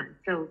assignment.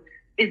 So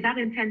is that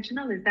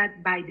intentional? Is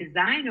that by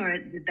design, or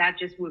did that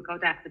just work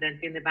out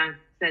accidentally and the bank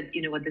said,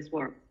 you know what, this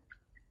works?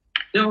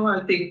 No, I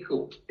think,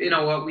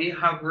 what we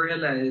have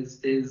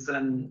realized is,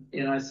 and,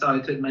 I saw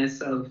it with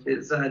myself,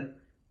 is that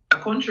a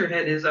country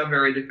head is a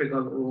very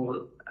difficult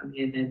role. I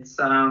mean, it's,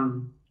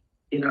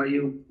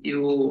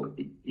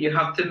 you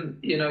have to,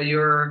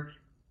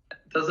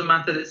 doesn't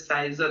matter the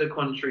size of the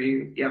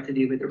country, you have to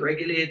deal with the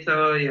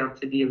regulator, you have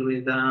to deal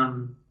with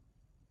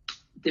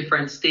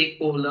different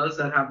stakeholders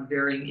that have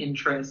varying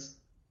interests.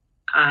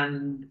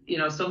 And,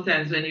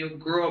 sometimes when you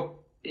grow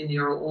up in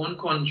your own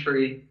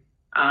country,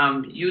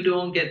 you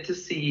don't get to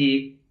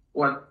see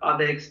what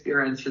other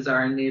experiences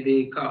are in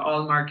maybe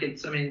all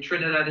markets. I mean,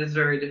 Trinidad is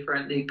very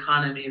different, the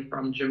economy,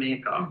 from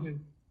Jamaica. Mm-hmm.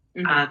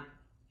 Mm-hmm. And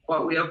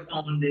what we have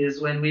found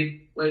is when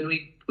we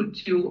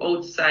put you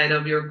outside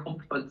of your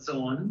comfort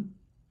zone,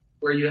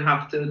 where you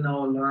have to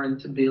now learn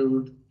to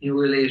build new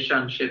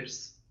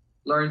relationships,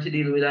 learn to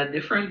deal with a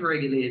different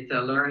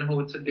regulator, learn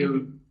how to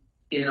build,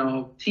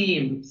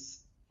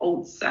 teams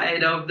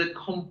outside of the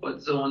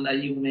comfort zone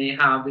that you may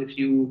have if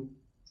you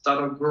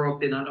sort of grow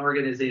up in an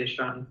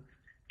organization.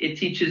 It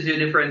teaches you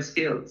different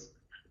skills.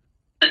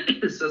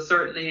 So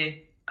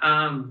certainly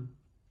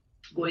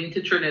going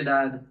to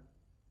Trinidad,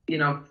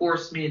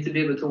 forced me to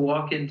be able to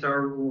walk into a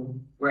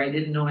room where I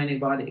didn't know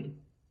anybody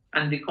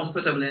and be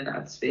comfortable in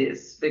that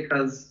space,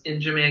 because in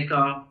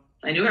Jamaica,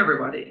 I knew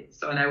everybody.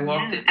 So when I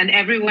walked in, and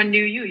everyone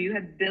knew you. You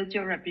had built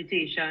your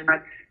reputation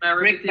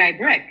brick by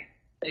brick.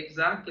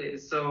 Exactly.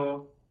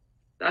 So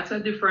that's a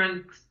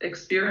different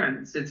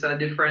experience. It's a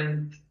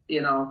different,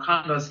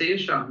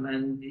 conversation.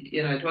 And,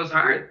 it was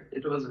hard.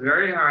 It was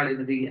very hard in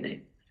the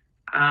beginning.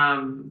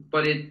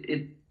 But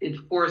it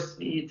forced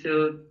me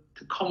to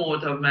come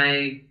out of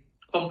my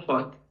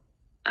comfort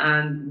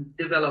and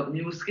develop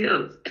new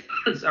skills.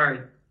 Sorry.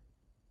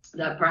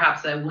 That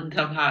perhaps I wouldn't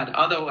have had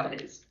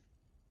otherwise.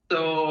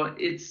 So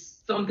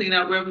it's something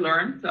that we've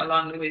learned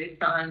along the way,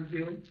 challenge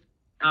you,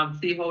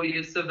 see how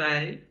you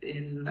survive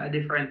in a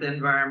different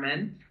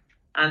environment.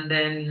 And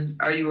then,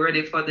 are you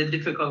ready for the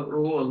difficult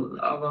role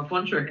of a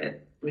country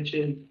head, which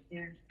is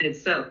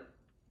itself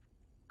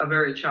a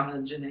very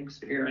challenging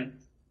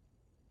experience.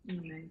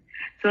 Right.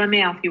 So let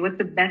me ask you, what's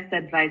the best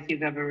advice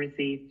you've ever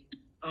received?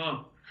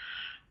 Oh,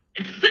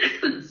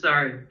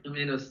 sorry. Let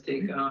me just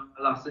take a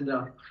loss it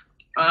down.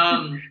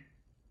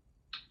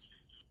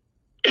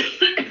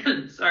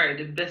 Sorry,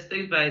 the best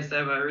advice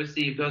I've ever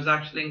received was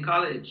actually in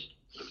college.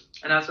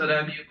 And that's what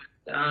I mean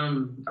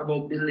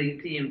about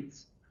building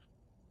teams.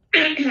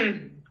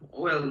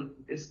 Well,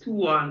 it's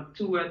two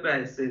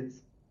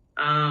advices.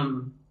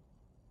 One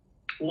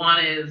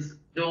is,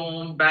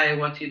 don't buy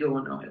what you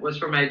don't know. It was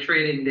from my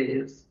trading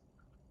days.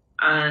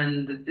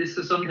 And this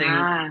is something,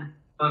 buy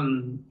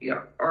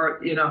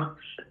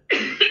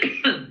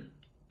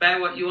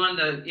what you want,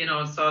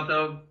 sort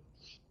of,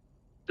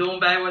 don't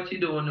buy what you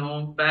don't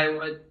know, buy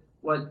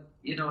what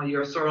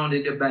you're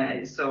surrounded to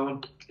buy.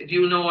 So if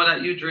you know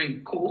that you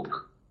drink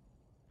Coke,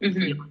 you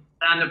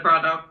understand the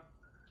product,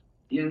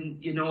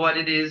 you know what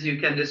it is, you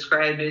can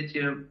describe it,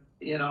 you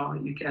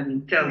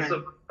can tell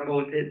something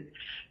about it.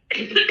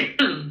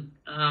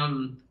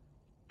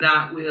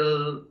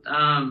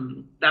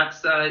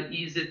 That's an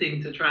easy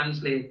thing to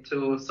translate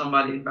to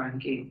somebody in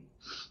banking.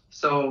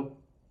 So,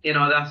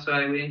 that's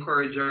why we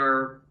encourage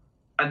our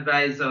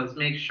advisors,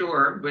 make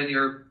sure when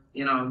you're,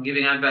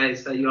 giving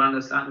advice that you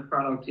understand the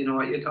product, you know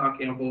what you're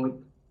talking about.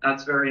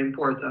 That's very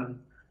important.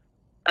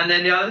 And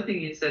then the other thing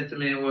he said to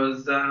me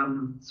was,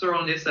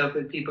 surround yourself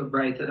with people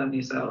brighter than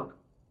yourself.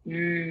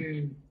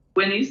 When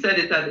he said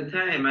it at the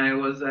time, I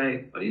was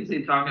like, what is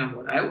he talking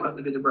about? I want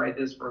to be the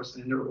brightest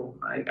person in the room.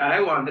 Like,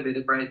 I want to be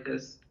the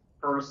brightest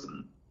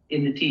person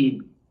in the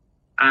team.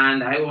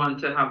 And I want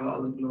to have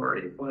all the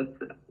glory. But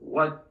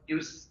what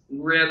you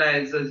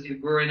realize as you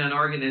grow in an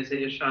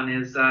organization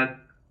is that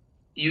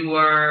you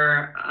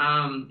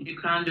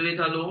can't do it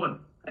alone.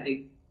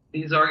 Like,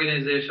 these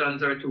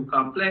organizations are too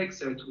complex,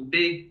 they're too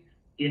big.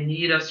 You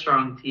need a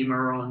strong team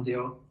around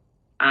you.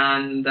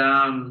 And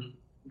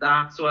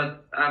that's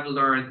what I've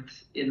learned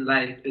in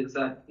life, is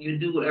that you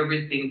do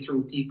everything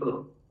through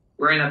people.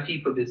 We're in a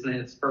people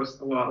business,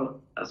 first of all.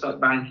 That's what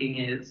banking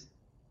is.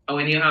 And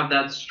when you have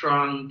that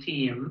strong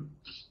team,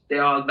 they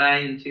all buy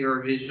into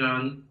your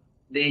vision.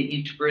 they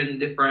each bring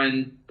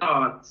different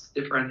thoughts,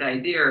 different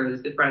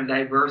ideas, different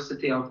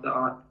diversity of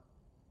thought.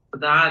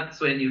 That's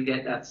when you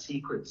get that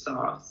secret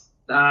sauce.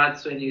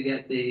 That's when you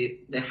get the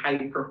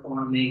high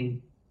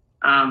performing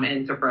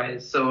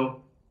enterprise.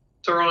 So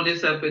surround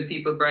yourself with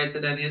people brighter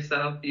than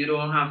yourself. You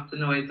don't have to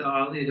know it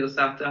all. You just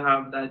have to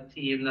have that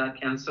team that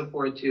can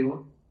support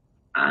you,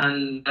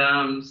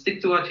 and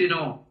stick to what you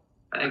know.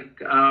 Like,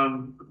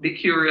 be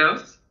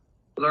curious,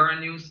 learn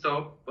new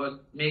stuff,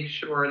 but make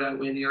sure that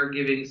when you're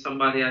giving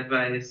somebody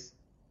advice,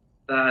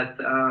 that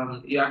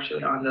you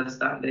actually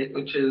understand it,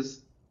 which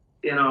is,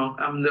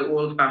 I'm the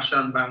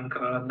old-fashioned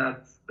banker, and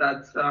that's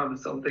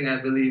something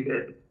I believe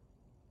in.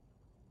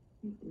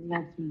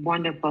 That's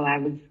wonderful. I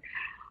was,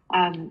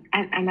 and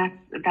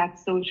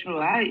that's so true.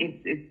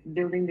 It's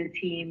building the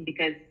team,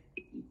 because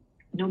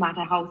no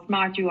matter how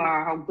smart you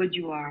are, how good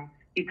you are,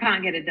 you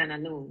can't get it done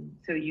alone.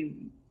 So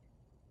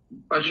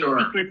For sure.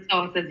 The secret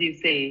sauce, as you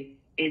say,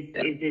 is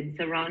in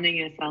surrounding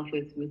yourself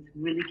with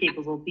really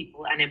capable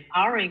people and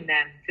empowering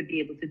them to be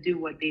able to do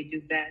what they do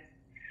best,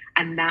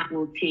 and that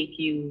will take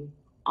you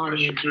on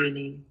your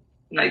journey.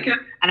 I can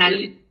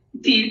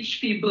teach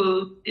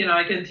people,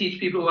 I can teach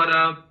people what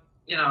a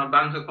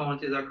bank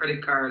account is, a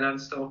credit card and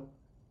stuff.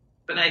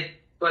 But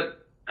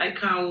I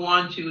can't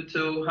want you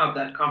to have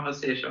that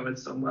conversation with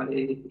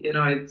somebody. It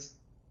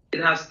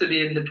has to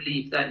be in the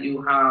belief that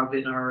you have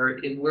in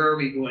where are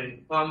we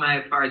going? How am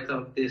I a part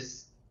of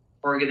this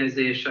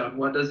organization?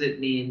 What does it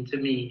mean to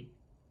me?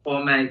 How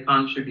am I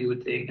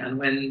contributing? And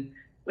when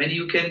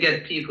you can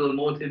get people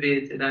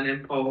motivated and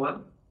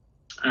empowered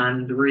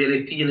and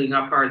really feeling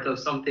a part of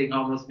something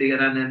almost bigger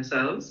than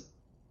themselves,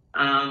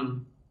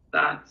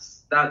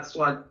 that's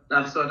what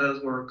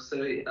has worked.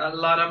 So a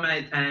lot of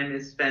my time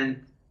is spent,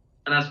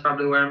 and that's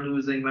probably where I'm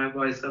losing my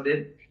voice a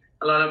bit.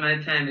 A lot of my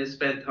time is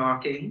spent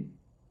talking,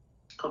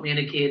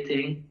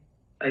 communicating,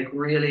 like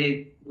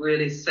really,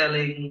 really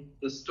selling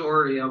the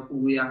story of who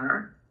we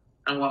are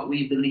and what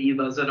we believe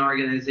as an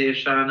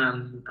organization,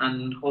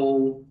 and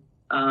how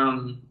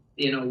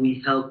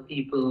we help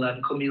people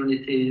and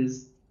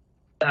communities.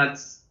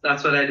 That's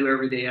what I do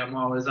every day. I'm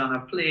always on a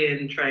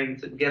plane trying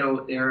to get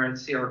out there and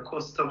see our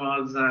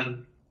customers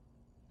and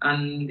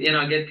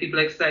get people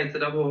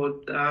excited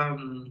about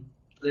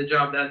the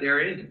job that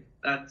they're in.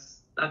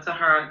 That's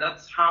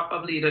half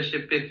of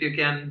leadership. If you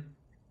can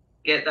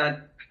get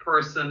that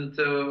person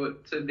to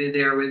be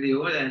there with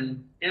you,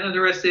 and the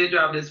rest of the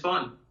job is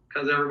fun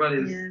because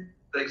everybody's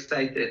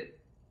excited.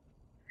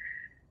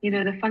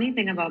 The funny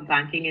thing about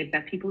banking is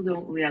that people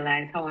don't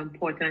realize how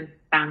important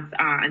banks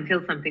are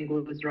until something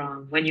goes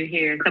wrong. When you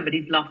hear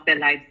somebody's lost their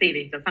life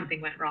savings or something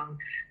went wrong,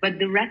 but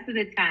the rest of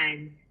the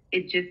time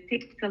it just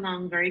ticks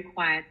along very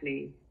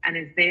quietly and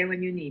is there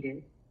when you need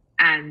it.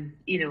 And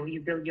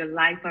you build your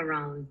life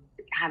around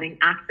having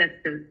access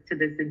to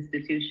this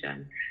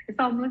institution. It's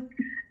almost,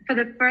 for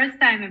the first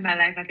time in my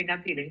life, I think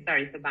I'm feeling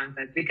sorry for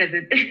bankers, because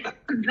it's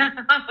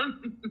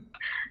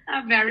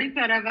a very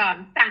sort of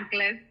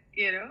thankless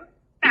job.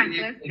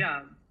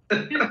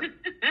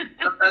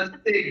 That's the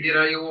thing,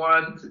 you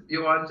want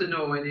to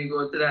know when you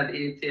go to that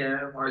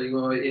ATM or you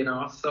go,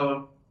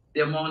 so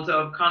the amount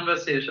of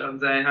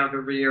conversations I have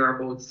every year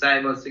about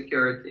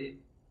cybersecurity,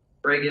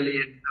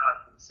 regulations,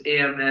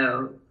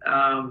 AML,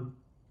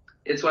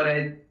 it's what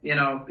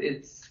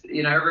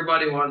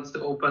everybody wants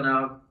to open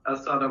up a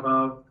sort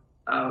of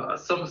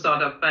some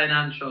sort of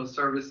financial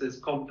services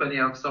company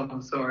of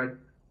some sort.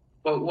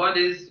 But what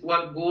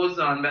goes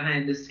on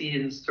behind the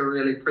scenes to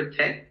really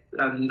protect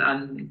and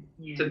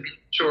to be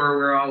sure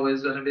we're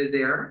always going to be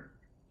there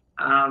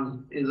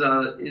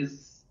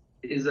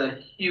is a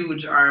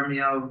huge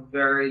army of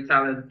very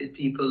talented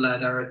people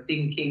that are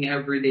thinking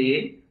every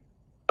day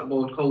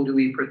about how do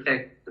we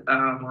protect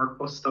our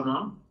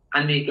customer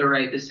and make the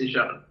right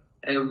decision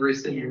every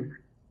single day.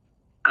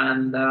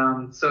 And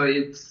so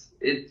it's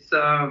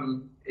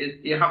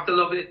you have to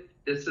love it.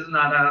 This is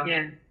not a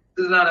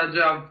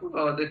job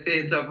for the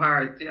faint of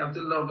heart. You have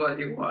to love what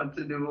you want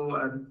to do,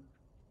 and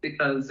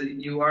because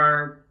you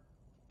are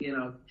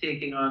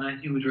taking on a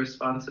huge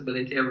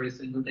responsibility every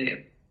single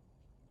day.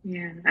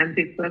 Yeah, and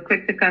people are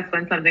quick to cuss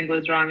when something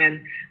goes wrong,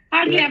 and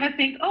hardly ever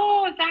think,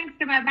 "Oh, thanks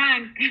to my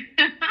bank."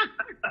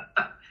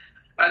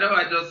 I know.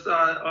 I just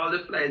saw all the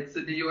flights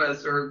in the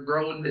U.S. were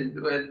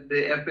grounded when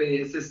the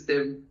FAA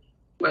system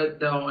went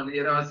down.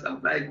 So I'm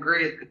like,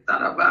 great, it's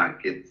not a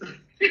bank. It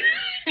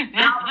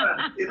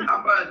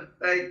happened.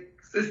 Like,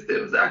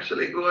 systems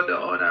actually go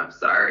down. I'm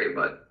sorry,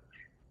 but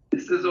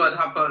this is what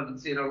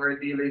happens. We're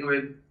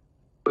dealing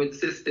with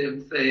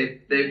systems. They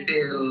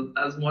fail.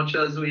 As much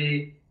as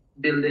we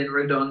build in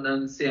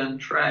redundancy and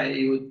try,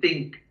 you would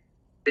think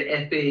the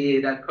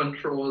FAA that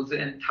controls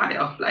the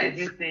entire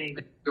flights in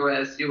the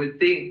US, you would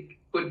think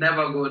could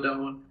never go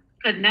down.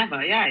 Could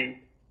never, yeah.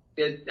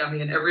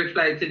 Every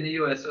flight in the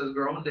US was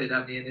grounded.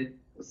 It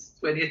was,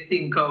 when you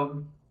think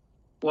of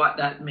what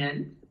that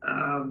meant,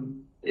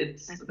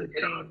 it's but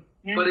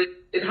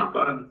it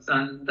happens,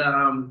 and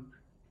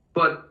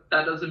but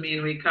that doesn't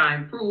mean we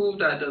can't improve.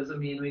 That doesn't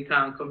mean we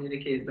can't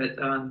communicate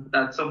better. And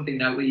that's something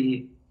that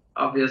we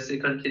obviously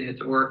continue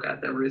to work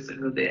at every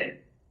single day.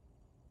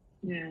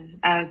 Yeah,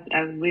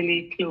 a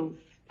really close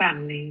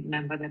family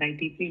member that I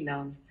deeply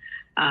love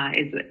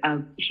is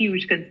a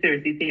huge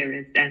conspiracy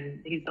theorist,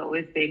 and he's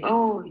always saying,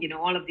 "Oh,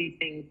 all of these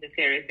things,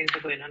 nefarious things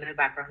are going on in the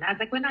background." I was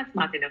like, "We're not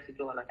smart enough to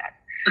do all of that."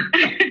 I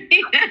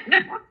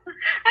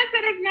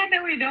said, "It's not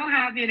that we don't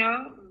have,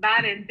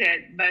 bad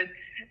intent, but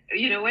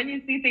when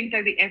you see things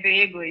like the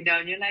FAA going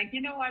down, you're like,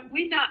 you know what?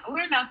 We're not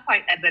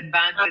quite as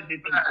advanced as we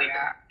think they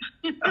are."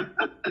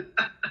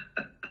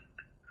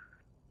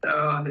 So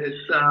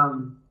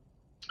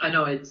I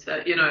know it's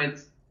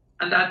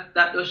and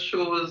that just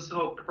shows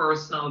how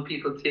personal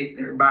people take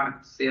their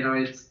backs.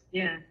 It's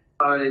Yeah.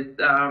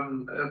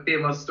 a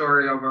famous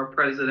story of our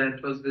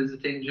president was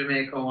visiting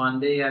Jamaica one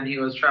day, and he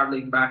was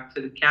traveling back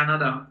to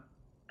Canada,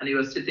 and he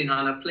was sitting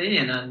on a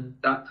plane and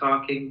got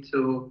talking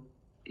to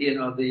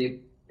the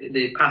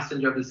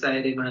passenger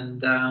beside him,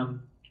 and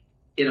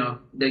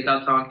they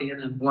got talking,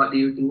 and what do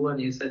you do? And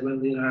he said, well,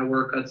 I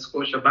work at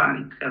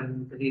Scotiabank.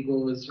 And he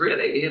goes,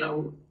 really?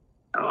 Oh,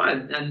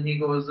 and he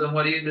goes,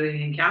 what are you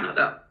doing in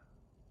Canada?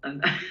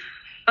 And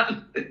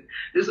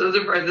this was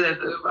the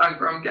president of the bank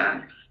from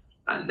Ghana.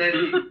 And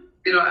then,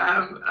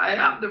 I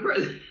am the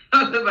president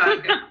of the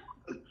bank.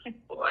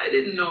 Oh, I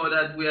didn't know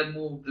that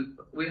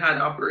we had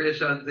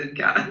operations in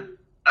Canada.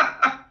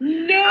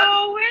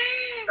 No way!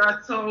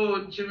 That's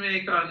how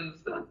Jamaicans,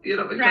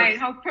 because right,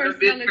 how personal we've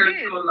been here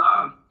it is. so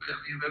long.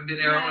 We've been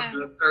here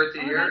 130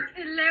 years.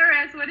 That's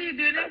hilarious. What are you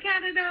doing in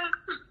Canada?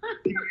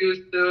 He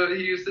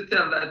used to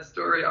tell that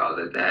story all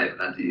the time.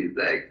 And he's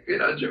like,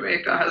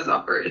 Jamaica has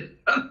operations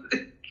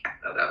in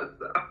Canada.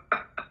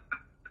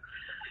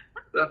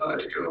 So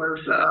it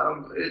was,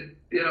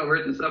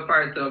 we're just a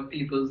part of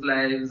people's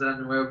lives,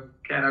 and we've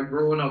kind of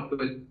grown up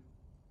with,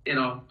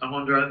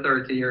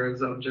 130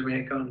 years of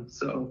Jamaicans.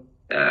 So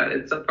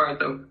it's a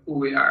part of who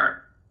we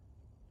are.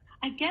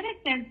 I get a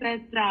sense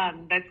that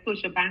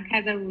Scotiabank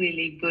has a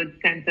really good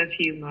sense of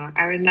humor.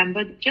 I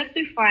remember just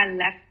before I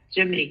left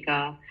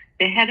Jamaica,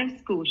 the head of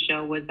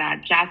Scotia was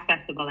at Jazz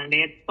Festival, and they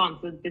had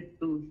sponsored this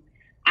booth.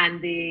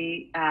 And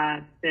the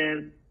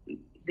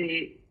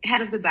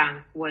head of the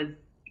bank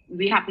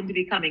we happened to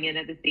be coming in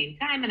at the same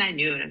time, and I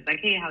knew it. I was like,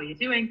 hey, how are you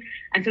doing?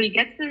 And so he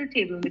gets to the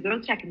table, and the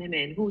girl checking him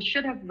in, who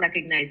should have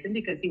recognized him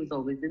because he was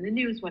always in the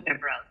news,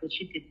 whatever else, but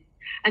she didn't.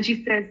 And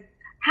she says,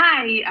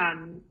 hi,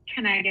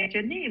 can I get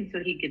your name? So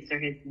he gives her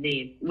his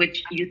name,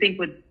 which you think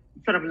would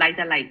sort of light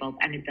a light bulb,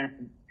 and it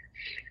doesn't.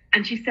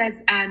 And she says,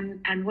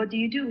 and what do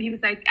you do? He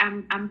was like,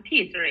 I'm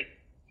catering.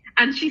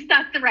 And she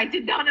starts to write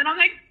it down, and I'm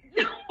like,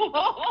 no.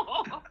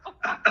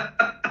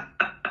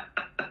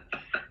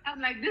 I'm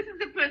like, this is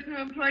the person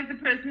who employs the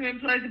person who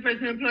employs the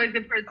person who employs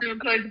the person who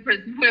employs the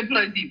person who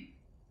employs you.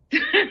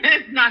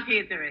 It's not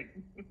catering.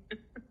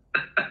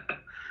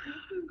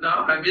 No,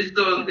 I miss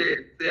those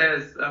days.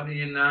 Yes, I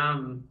mean,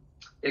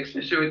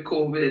 especially with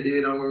COVID,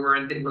 we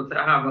weren't able to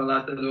have a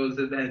lot of those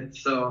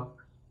events. So,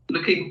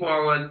 looking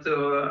forward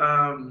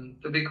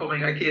to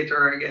becoming a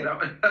caterer again.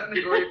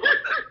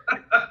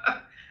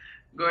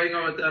 Going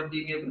out and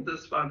being able to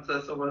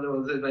sponsor some of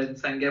those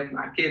events and get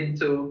back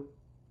into,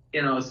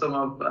 some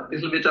of a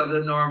little bit of the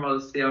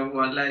normalcy of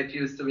what life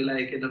used to be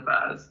like in the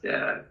past.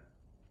 Yeah.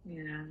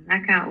 Yeah, I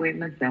can't wait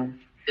myself.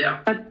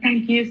 Yeah. But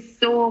thank you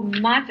so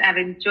much. I've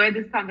enjoyed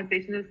this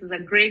conversation. This was a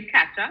great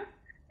catch up.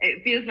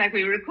 It feels like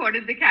we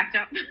recorded the catch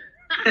up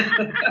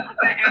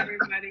for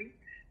everybody.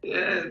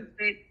 Yes.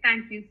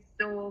 Thank you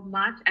so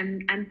much.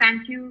 And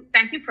thank you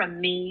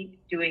from me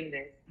doing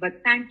this.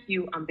 But thank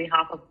you on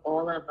behalf of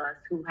all of us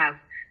who have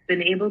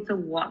been able to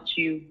watch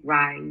you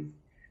rise,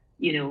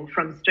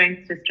 from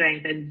strength to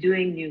strength and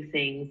doing new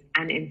things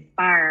and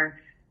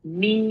inspire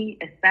me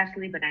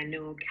especially, but I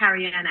know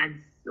Carrie Ann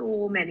and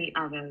so many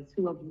others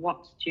who have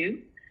watched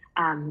you,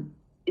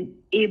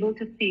 able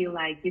to feel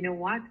like,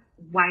 what?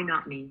 Why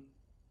not me?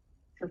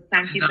 So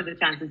thank you for the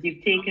chances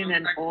you've taken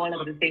and all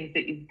of the things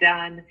that you've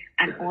done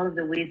and all of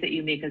the ways that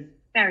you make us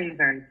very,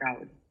 very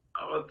proud.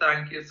 Oh,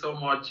 thank you so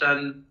much.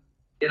 And,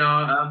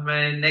 on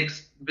my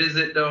next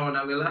visit down,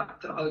 I will have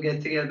to all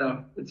get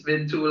together. It's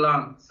been too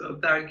long. So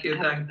thank you,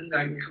 thank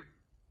you.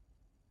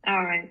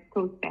 All right,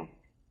 cool stuff.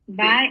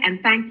 Bye, and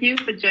thank you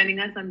for joining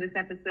us on this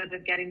episode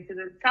of Getting to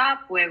the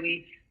Top, where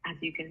we, as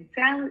you can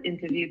tell,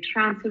 interview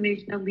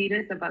transformational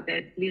leaders about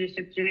their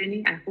leadership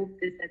journey. I hope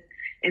this has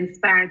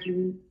inspired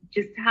you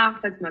just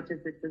half as much as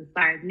it's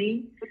inspired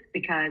me,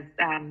 because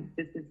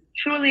this is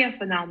truly a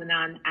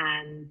phenomenon,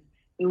 and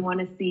we want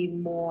to see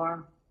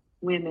more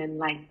women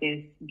like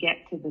this get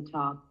to the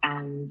top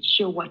and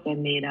show what they're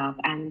made of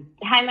and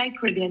highlight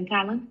Caribbean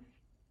talent,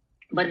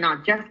 but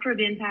not just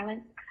Caribbean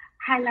talent,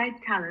 highlight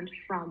talent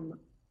from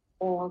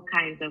all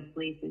kinds of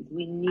places.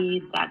 We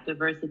need that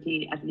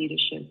diversity of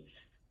leadership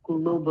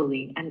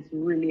globally, and it's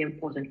really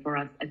important for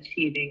us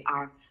achieving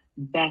our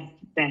best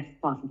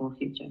possible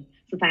future.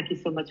 So thank you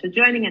so much for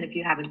joining, and if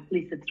you haven't,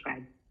 please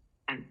subscribe.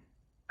 Thanks.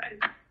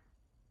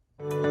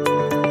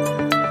 Bye.